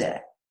to do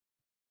that.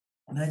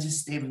 And I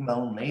just stayed with my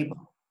own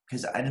label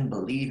because I didn't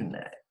believe in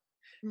that.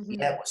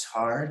 Yeah, it was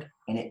hard,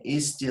 and it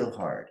is still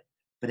hard.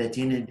 But at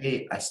the end of the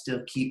day, I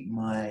still keep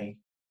my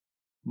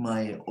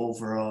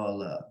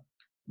overall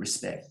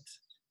respect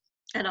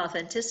and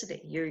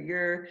authenticity.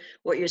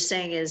 What you're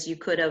saying is you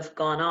could have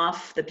gone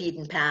off the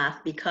beaten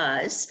path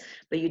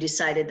but you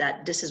decided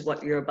that this is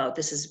what you're about.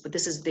 This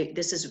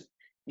is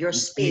your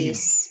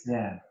space.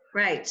 Yeah.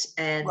 Right.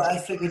 And well, I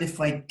figured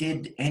if I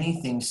did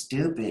anything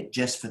stupid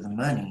just for the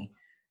money,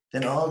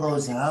 then all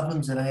those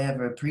albums that I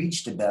ever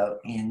preached about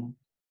in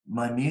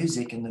my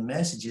music and the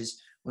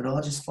messages would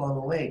all just fall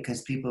away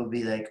because people would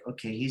be like,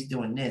 okay, he's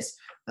doing this,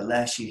 but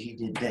last year he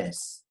did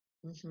this.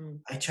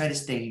 I try to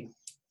stay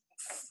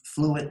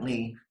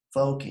fluently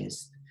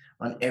focused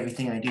on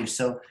everything I do.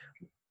 So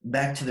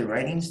back to the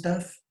writing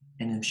stuff,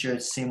 and I'm sure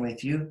it's the same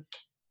with you,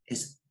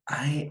 is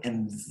I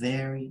am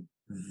very,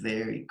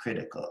 very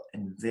critical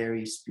and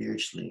very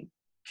spiritually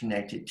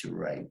connected to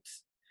write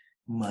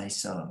my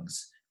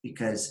songs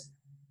because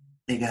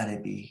they gotta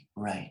be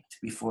right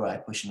before I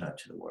push them out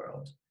to the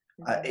world.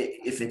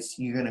 If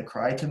you're gonna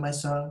cry to my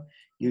song,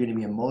 you're gonna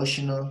be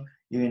emotional,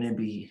 you're gonna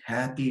be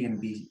happy, you're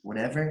gonna be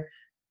whatever.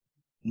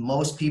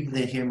 Most people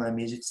that hear my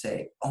music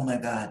say, oh my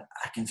God,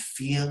 I can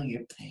feel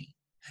your pain.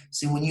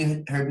 See, when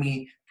you heard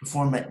me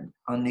perform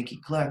on Nikki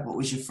Clark, what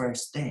was your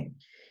first thing?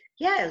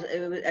 Yeah,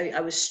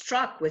 I was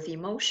struck with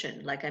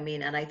emotion.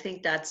 And I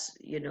think that's,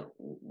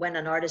 when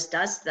an artist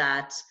does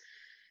that,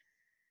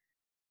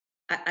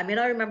 I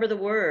remember the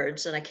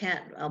words and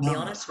I'll be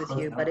honest with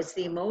you, but it's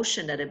the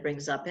emotion that it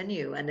brings up in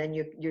you. And then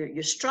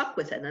you're struck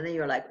with it. And then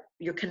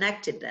you're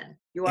connected then.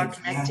 You are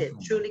connected,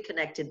 truly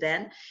connected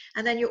then.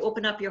 And then you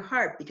open up your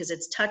heart because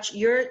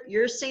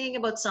you're singing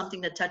about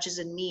something that touches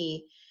in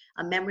me,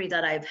 a memory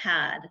that I've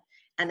had.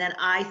 And then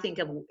I think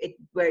of it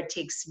where it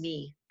takes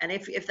me. And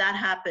if that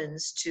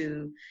happens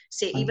to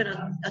say even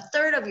a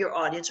third of your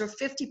audience or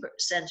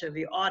 50% of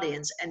your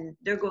audience, and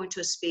they're going to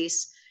a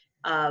space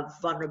of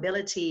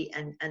vulnerability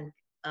and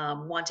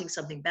wanting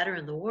something better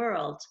in the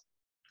world.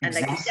 And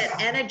like you said,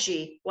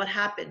 energy, what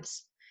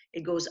happens?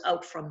 it goes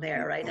out from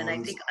there, right? And I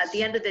think at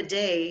the end of the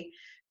day,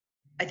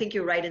 I think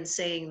you're right in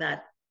saying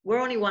that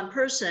we're only one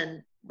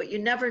person, but you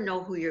never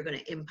know who you're going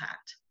to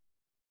impact.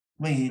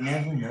 Well, you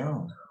never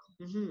know.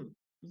 Mm-hmm.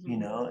 You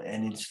know,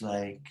 and it's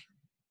like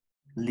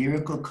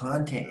lyrical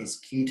content is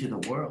key to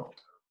the world.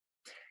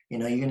 You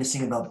know, you're going to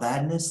sing about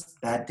badness,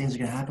 bad things are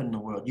going to happen in the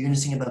world. You're going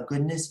to sing about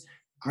goodness,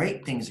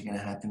 great things are going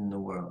to happen in the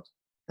world.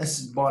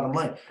 That's the bottom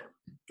line.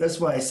 That's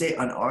why I say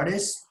an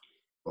artist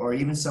or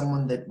even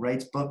someone that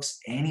writes books,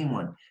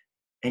 anyone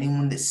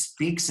that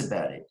speaks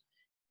about it,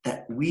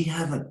 that we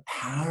have a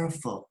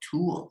powerful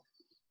tool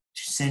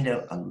to send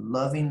out a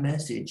loving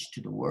message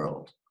to the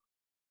world.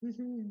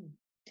 Mm-hmm.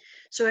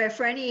 So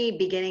for any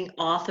beginning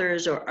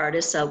authors or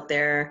artists out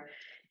there,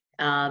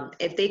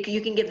 if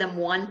you can give them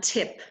one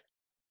tip,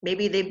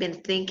 maybe they've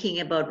been thinking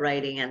about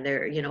writing and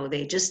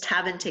they just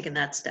haven't taken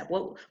that step.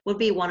 What would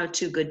be one or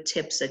two good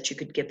tips that you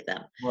could give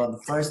them? Well,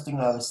 the first thing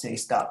I would say,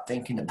 stop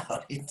thinking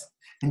about it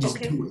and just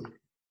do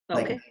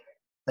it.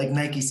 Like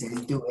Nike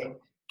says, do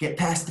it. Get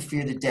past the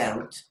fear, the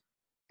doubt,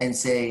 and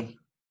say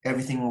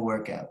everything will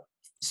work out.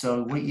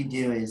 So what you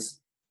do is,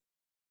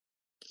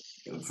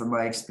 from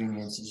my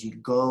experience, is you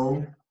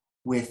go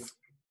with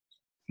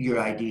your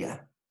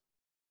idea.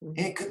 And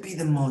it could be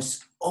the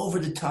most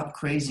over-the-top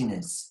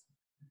craziness.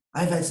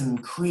 I've had some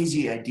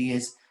crazy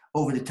ideas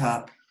over the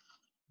top,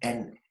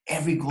 and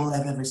every goal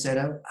I've ever set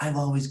out, I've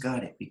always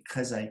got it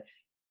because I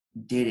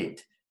did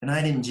it. And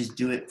I didn't just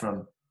do it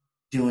from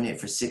doing it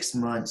for 6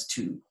 months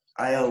to,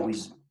 I'll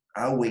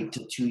wait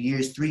till 2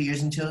 years, 3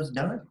 years until it's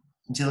done,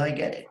 until I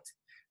get it.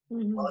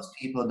 Mm-hmm. Most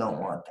people don't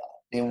want that.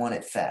 They want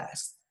it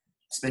fast,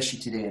 especially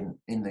today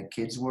in the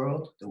kids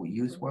world, the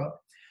youth world.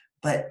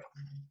 But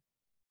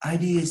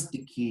idea is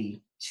the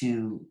key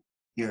to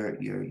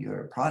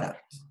your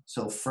product.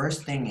 So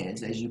first thing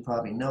is, as you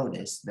probably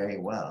noticed very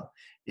well,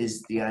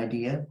 is the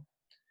idea,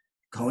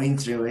 going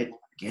through it,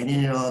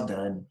 getting it all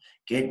done,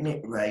 getting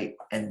it right,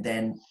 and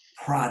then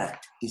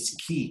product is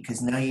key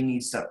because now you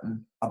need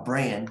something, a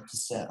brand to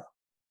sell.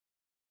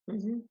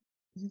 Mm-hmm.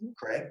 Mm-hmm.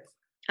 Correct?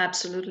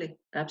 Absolutely.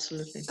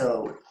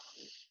 So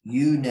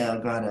you now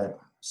gotta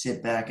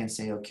sit back and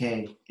say,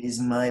 okay, is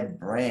my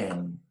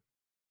brand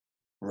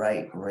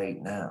right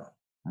now?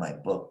 My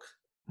book,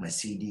 my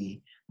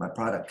CD, my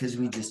product, because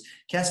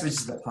Casper's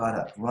is the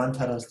product. Ron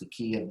Tuttle's the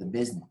key of the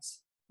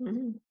business.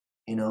 Mm-hmm.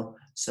 You know,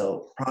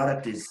 so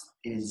product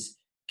is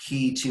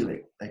key to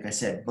it. Like I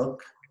said,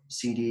 book,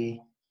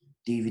 CD,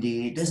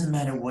 DVD, it doesn't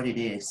matter what it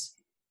is.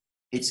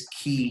 It's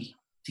key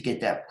to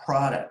get that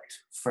product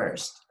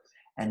first.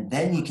 And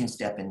then you can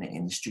step in the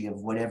industry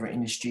of whatever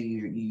industry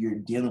you're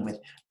dealing with.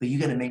 But you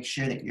got to make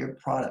sure that your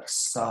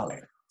product's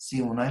solid.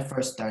 See, when I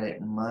first started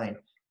in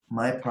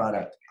my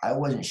product, I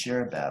wasn't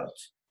sure about,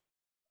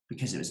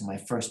 because it was my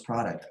first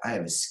product. I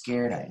was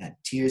scared. I had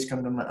tears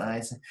come to my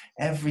eyes,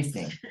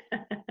 everything.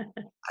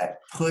 I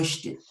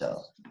pushed it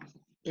though.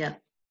 Yeah.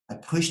 I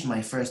pushed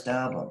my first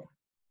album.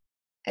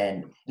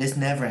 And this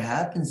never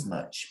happens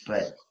much,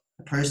 but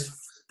I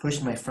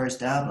pushed my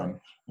first album,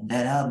 and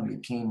that album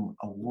became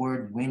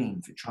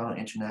award-winning for Toronto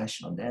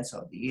International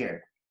Dancehall of the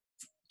Year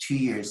 2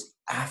 years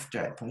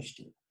after I pushed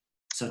it.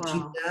 So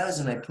wow.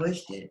 2000 I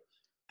pushed it,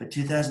 but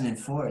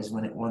 2004 is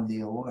when it won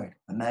the award.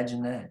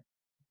 Imagine that.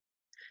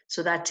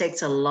 So that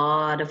takes a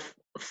lot of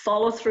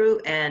follow-through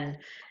and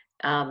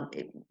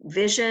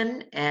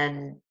vision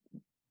and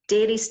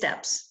daily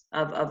steps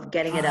of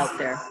getting it out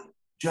there.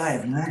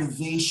 Drive,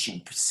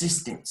 motivation,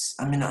 persistence.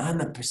 I mean,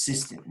 I'm a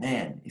persistent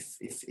man.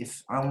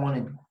 If I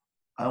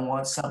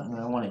want something,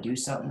 I want to do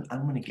something,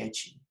 I'm going to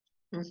get you.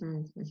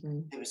 Mm-hmm, mm-hmm.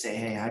 People say,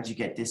 hey, how'd you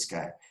get this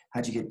guy?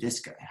 How'd you get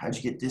this guy? How'd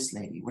you get this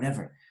lady?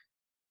 Whatever.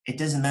 It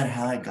doesn't matter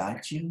how I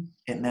got you.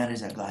 It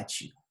matters I got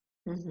you.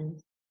 Mm-hmm.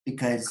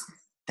 Because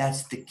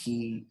that's the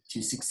key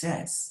to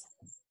success.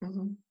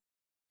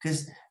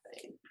 Because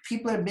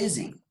people are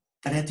busy.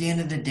 But at the end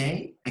of the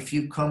day, if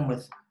you come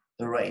with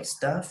the right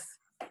stuff,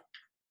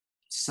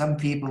 some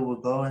people will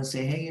go and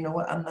say, hey, you know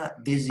what? I'm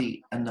not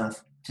busy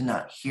enough to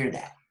not hear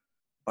that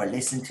or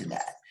listen to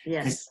that.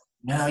 Yes. Because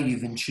now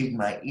you've intrigued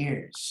my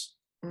ears,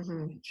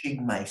 mm-hmm.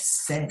 intrigued my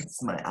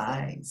sense, my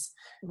eyes.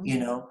 Mm-hmm. You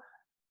know,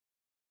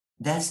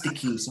 that's the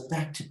key. So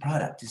back to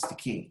product is the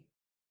key.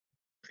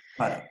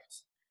 Product.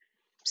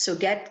 So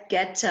get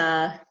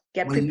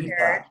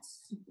prepared.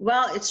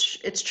 Well,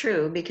 it's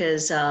true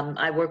because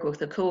I work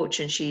with a coach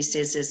and she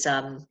says it's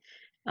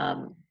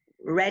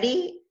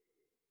ready,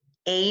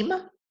 aim,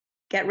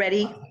 get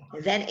ready,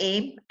 then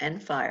aim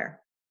and fire.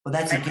 Well,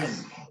 that's right? A game.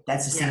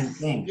 That's the same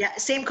thing. Yeah,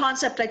 same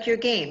concept like your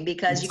game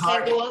because you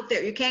can't go out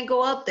there. You can't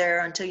go out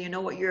there until you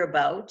know what you're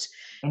about.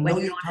 And know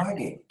your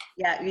target.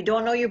 Yeah, you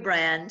don't know your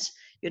brand.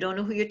 You don't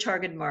know who your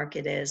target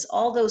market is.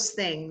 All those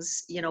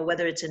things, you know,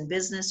 whether it's in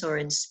business or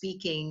in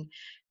speaking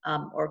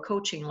or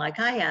coaching like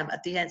I am,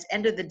 at the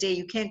end of the day,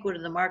 you can't go to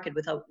the market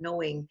without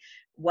knowing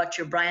what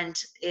your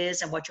brand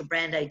is and what your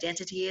brand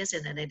identity is.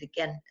 And then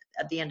again,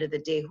 at the end of the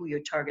day, who your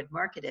target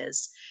market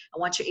is.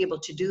 And once you're able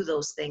to do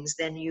those things,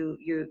 then you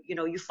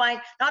find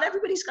not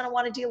everybody's going to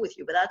want to deal with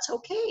you, but that's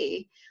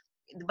okay.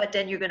 but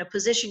then you're going to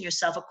position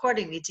yourself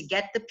accordingly to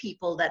get the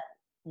people that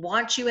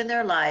want you in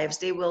their lives.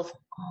 They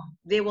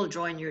will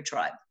join your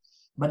tribe.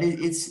 But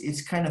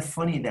it's kind of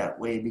funny that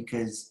way,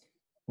 because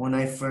when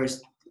I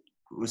first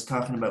was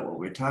talking about what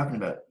we're talking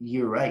about,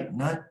 you're right.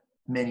 Not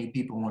many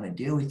people want to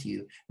deal with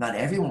you. Not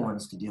everyone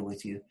wants to deal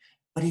with you.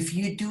 But if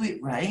you do it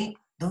right,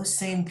 those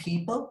same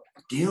people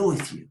deal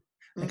with you.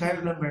 Like I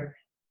remember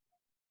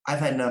I've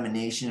had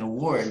nomination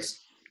awards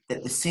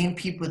that the same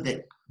people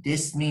that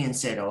dissed me and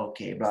said,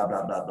 okay, blah,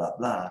 blah, blah, blah,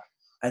 blah,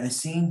 are the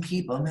same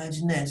people,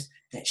 imagine this,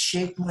 that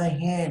shake my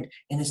hand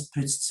and is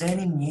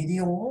presenting me the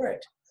award.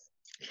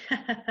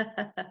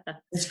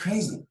 It's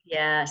crazy.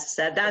 Yes,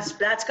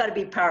 that's got to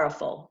be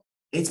powerful.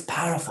 It's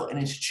powerful, and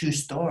it's a true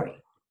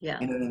story. Yeah.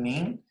 You know what I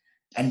mean?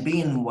 And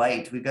being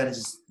white, we've got to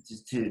just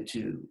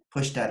to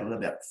push that a little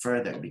bit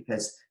further,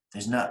 because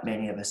there's not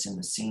many of us in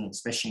the scene,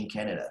 especially in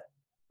Canada.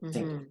 I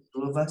think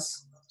 2 of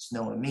us,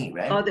 Snow and me,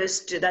 right? Oh,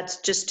 that's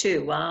just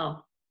 2.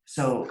 Wow.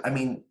 So, I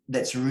mean,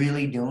 that's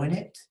really doing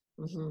it.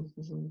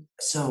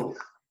 So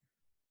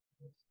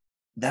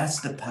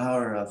that's the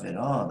power of it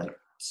all. Like,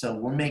 so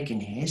we're making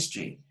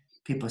history.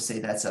 People say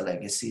that's a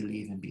legacy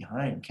leaving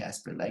behind,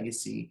 Casper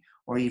legacy,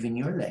 or even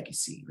your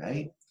legacy,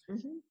 right?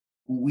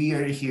 We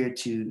are here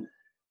to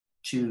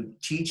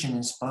teach and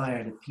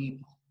inspire the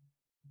people.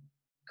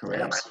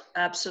 Correct.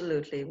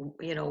 Absolutely.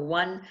 You know,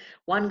 one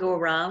go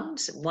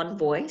around, one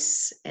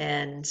voice,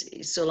 and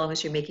so long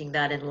as you're making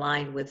that in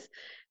line with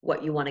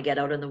what you want to get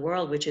out in the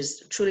world, which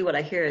is truly what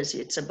I hear is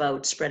it's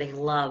about spreading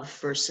love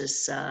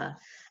versus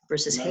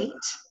hate.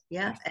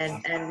 Yeah,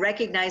 and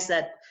recognize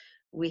that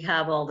we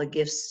have all the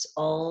gifts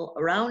all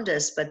around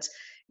us, but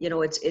you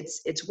know,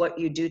 it's what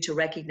you do to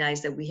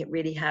recognize that we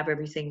really have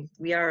everything.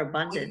 We are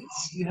abundant.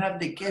 You have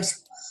the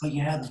gifts, but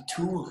you have the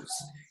tools.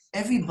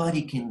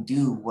 Everybody can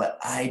do what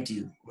I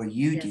do or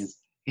you do.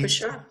 For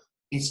sure.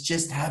 It's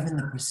just having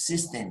the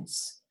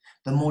persistence,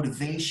 the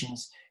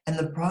motivations, and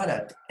the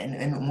product,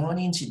 and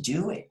wanting to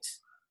do it.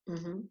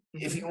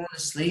 If you want to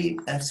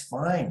sleep, that's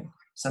fine.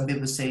 Some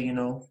people say, you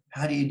know,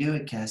 how do you do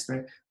it,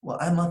 Casper? Well,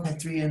 I'm up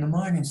at 3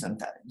 a.m.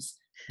 sometimes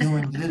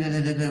doing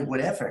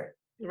whatever.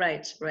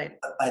 Right. But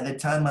by the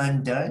time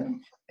I'm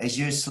done, as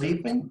you're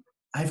sleeping,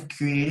 I've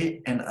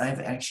created and I've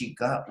actually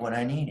got what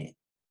I needed.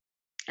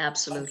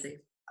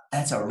 Absolutely.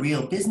 That's a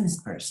real business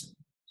person.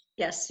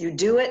 Yes, you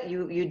do it.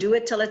 You do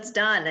it till it's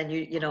done, and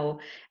you know,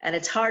 and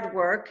it's hard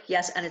work.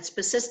 Yes, and it's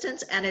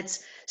persistence, and it's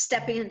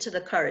stepping into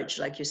the courage,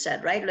 like you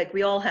said, right? Like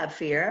we all have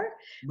fear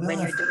when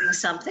you're doing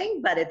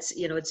something, but it's,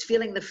 you know, it's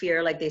feeling the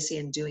fear, like they say,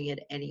 and doing it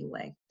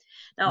anyway.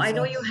 Now, I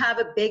know you have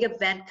a big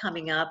event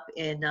coming up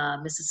in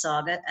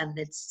Mississauga, and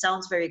it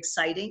sounds very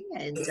exciting.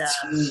 And it's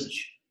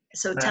huge.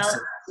 So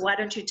why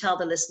don't you tell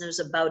the listeners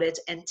about it,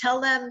 and tell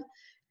them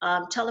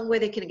where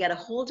they can get a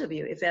hold of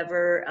you if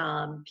ever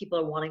people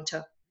are wanting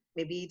to.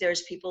 Maybe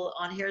there's people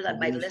on here that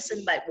might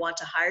listen but want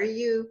to hire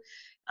you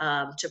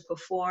to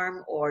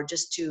perform, or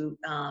just to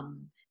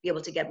be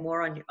able to get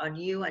more on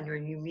you and your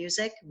new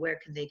music. Where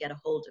can they get a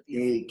hold of you?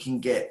 They can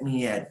get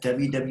me at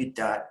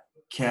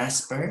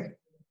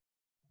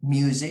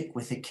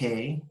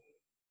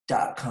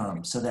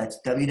www.caspermusic.com. So that's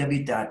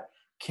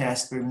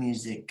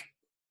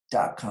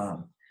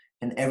www.caspermusic.com.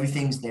 And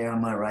everything's there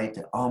on my right.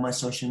 All my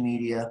social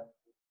media,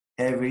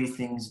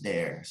 everything's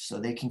there. So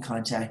they can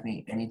contact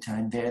me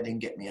anytime there. They can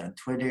get me on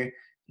Twitter, they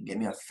can get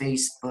me on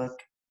Facebook.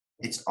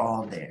 It's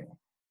all there.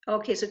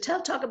 Okay, so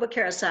talk about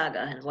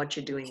Carasaga and what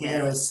you're doing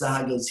there.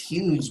 Carasaga is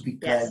huge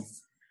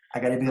because I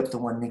got to be up to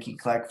one Nikki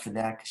Clark for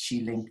that, because she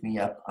linked me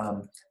up.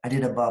 I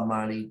did a Bob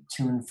Marley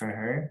tune for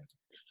her.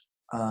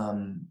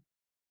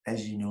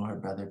 As you know, her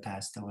brother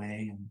passed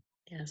away. And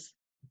yes.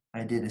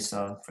 I did a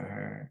song for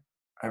her.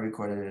 I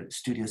recorded a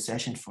studio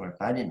session for it,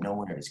 but I didn't know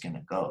where it was going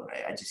to go,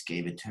 right? I just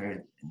gave it to her,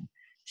 and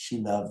she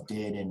loved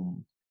it.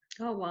 And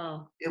oh,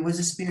 wow. It was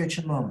a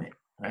spiritual moment,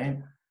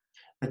 right?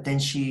 But then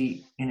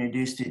she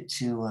introduced it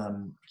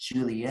to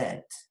Julie,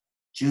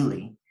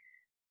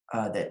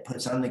 that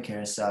puts on the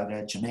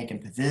Carasaga Jamaican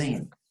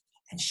Pavilion.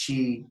 And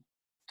she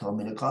told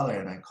me to call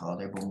her, and I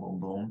called her, boom, boom,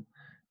 boom.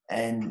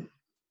 And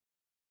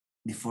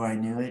before I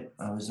knew it,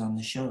 I was on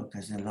the show,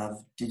 because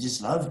they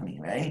just loved me,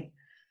 right?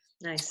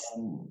 Nice.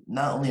 And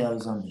not only I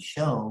was on the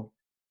show,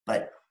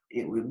 but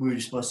we were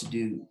supposed to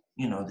do,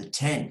 you know, the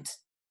tent,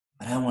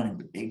 but I wanted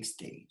the big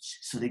stage.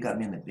 So they got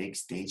me on the big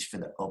stage for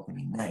the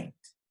opening night.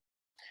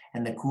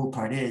 And the cool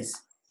part is,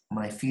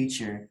 my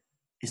feature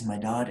is my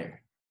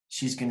daughter.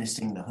 She's going to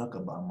sing the hook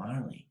of Bob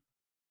Marley.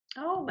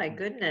 Oh my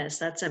goodness,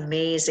 that's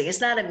amazing.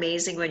 Isn't that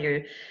amazing when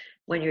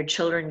your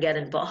children get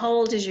involved? How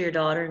old is your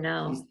daughter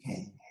now? She's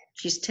 10.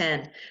 She's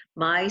 10.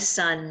 My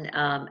son,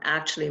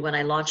 actually, when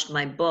I launched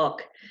my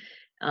book,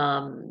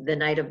 the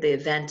night of the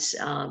event,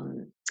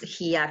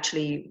 he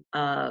actually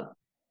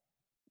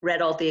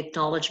read all the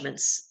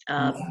acknowledgements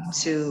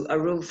to a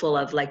room full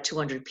of like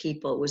 200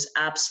 people. It was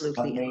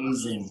absolutely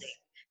amazing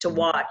to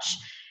watch.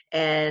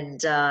 And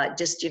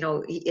just, you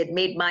know, it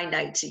made my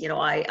night. You know,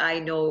 I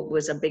know it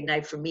was a big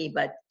night for me,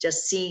 but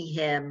just seeing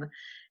him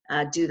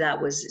do that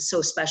was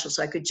so special.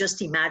 So I could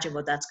just imagine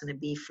what that's going to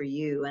be for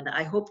you. And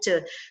I hope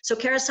to, so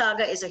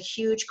Karasaga is a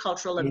huge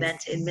cultural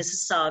event in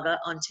Mississauga,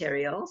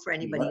 Ontario, for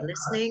anybody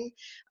listening.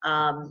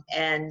 I'm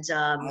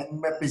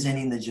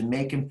representing the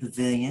Jamaican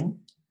Pavilion.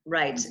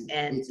 Right.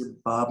 And it's a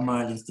Bob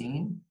Marley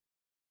theme.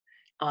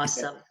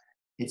 Awesome.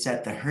 It's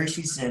at the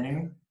Hershey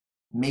Center,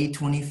 May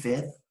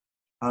 25th.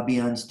 I'll be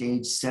on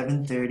stage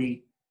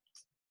 7:30.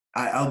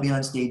 I'll be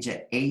on stage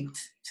at 8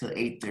 till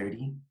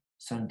 8:30.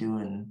 So I'm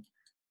doing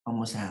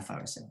almost a half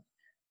hour set.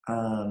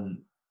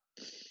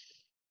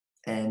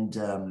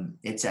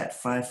 It's at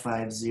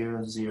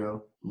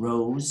 5500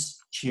 Rose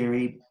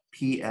Cherry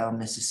PL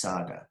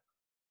Mississauga.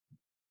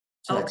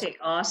 So okay,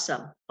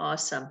 awesome.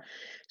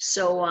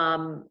 So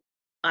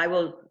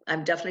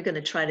I'm definitely going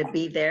to try to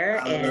be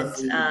there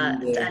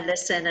and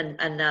listen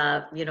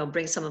and you know,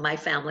 bring some of my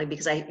family,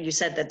 because you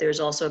said that there's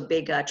also a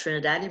big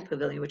Trinidadian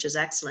pavilion, which is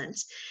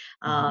excellent.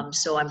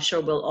 So I'm sure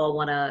we'll all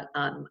want to,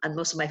 and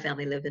most of my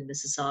family live in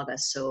Mississauga,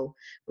 so,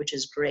 which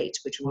is great,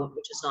 which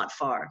is not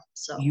far.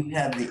 So you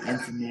have the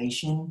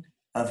information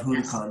of who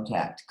to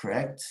contact,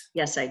 correct?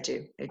 Yes, I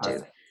do.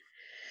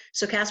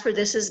 So Casper,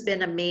 this has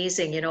been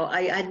amazing. You know,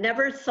 I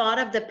never thought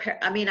of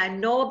I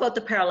know about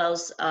the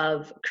parallels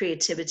of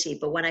creativity,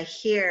 but when I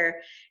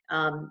hear,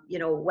 you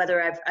know,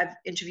 whether I've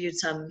interviewed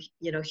some,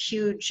 you know,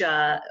 huge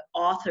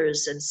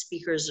authors and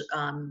speakers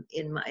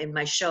in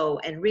my show,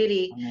 and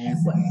really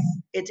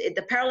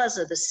the parallels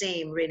are the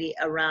same really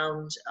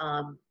around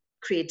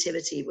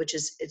creativity, which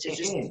is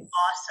just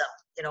awesome,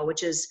 you know,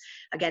 which is,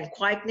 again,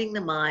 quietening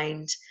the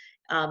mind.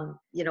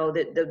 You know,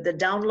 the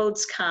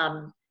downloads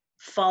come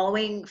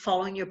following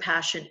your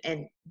passion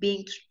and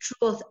being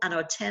true and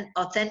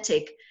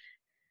authentic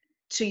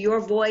to your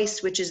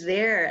voice, which is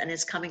there and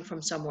it's coming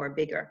from somewhere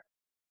bigger.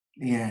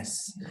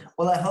 Yes.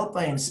 Well, I hope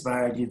I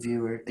inspired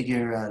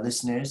your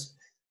listeners,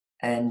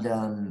 and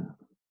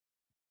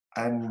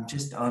I'm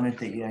just honored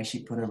that you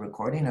actually put a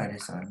recording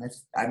artist on.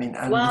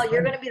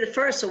 You're going to be the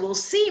first, so we'll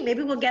see.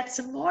 Maybe we'll get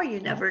some more. You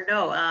never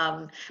know.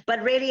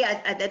 But really,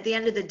 at the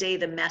end of the day,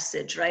 the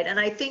message, right? And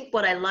I think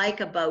what I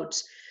like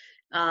about,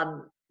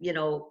 you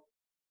know,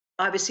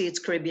 obviously it's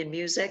Caribbean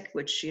music,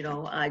 which, you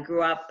know, I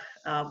grew up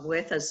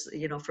with as,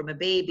 you know, from a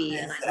baby,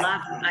 and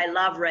I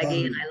love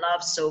reggae, and I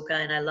love soca,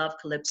 and I love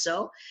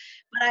calypso.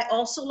 But I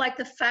also like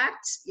the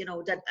fact, you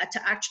know, that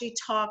to actually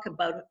talk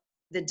about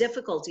the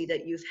difficulty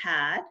that you've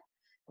had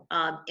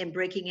in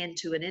breaking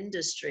into an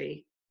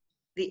industry,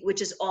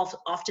 which is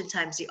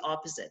oftentimes the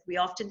opposite. We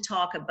often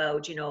talk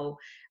about, you know,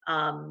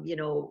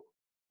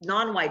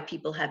 non-white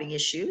people having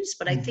issues,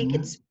 but I think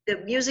it's the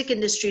music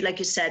industry, like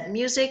you said,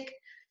 music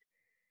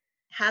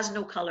has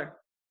no color.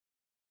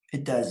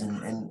 It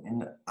doesn't,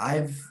 and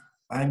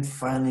I'm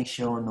finally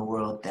showing the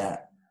world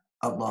that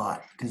a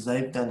lot, because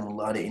I've done a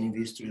lot of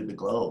interviews through the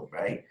globe,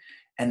 right?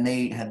 And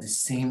they have the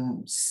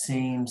same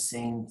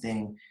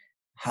thing.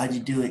 How'd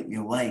you do it?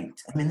 You're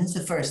white. I mean, that's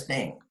the first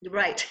thing.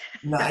 Right.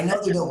 No, I know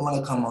you don't want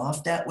to come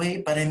off that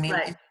way, but I mean,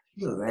 it's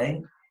true,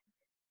 right?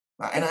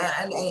 And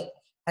I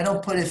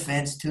don't put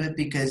offense to it,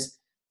 because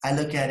I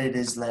look at it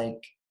as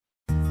like,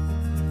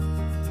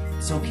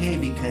 it's okay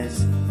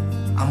because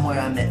I'm where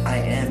I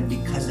am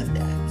because of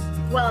that.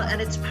 Well, and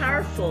it's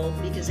powerful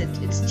because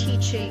it's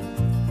teaching,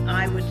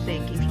 I would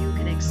think, if you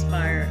can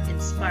inspire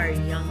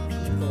young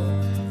people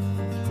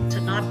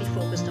to not be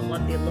focused on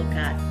what they look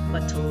at,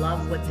 but to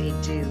love what they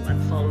do and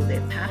follow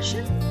their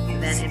passion,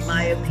 then in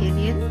my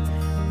opinion,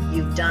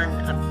 you've done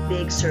a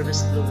big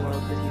service to the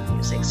world with your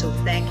music. So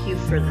thank you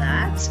for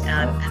that.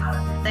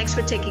 Thanks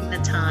for taking the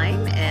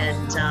time,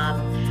 and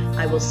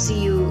I will see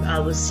you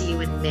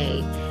in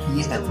May.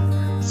 Yeah.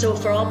 So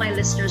for all my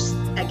listeners,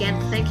 again,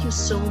 thank you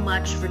so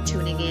much for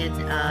tuning in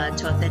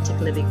to Authentic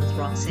Living with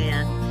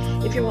Roxanne.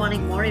 If you're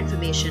wanting more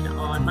information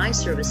on my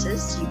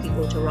services, you can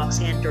go to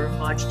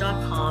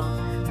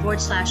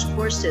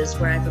roxannedurhodge.com/courses,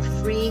 where I have a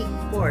free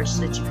course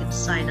that you can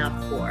sign up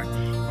for.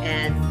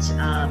 And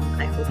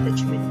I hope that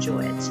you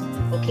enjoy it.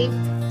 Okay,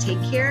 take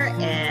care,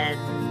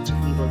 and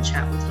we will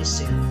chat with you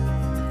soon.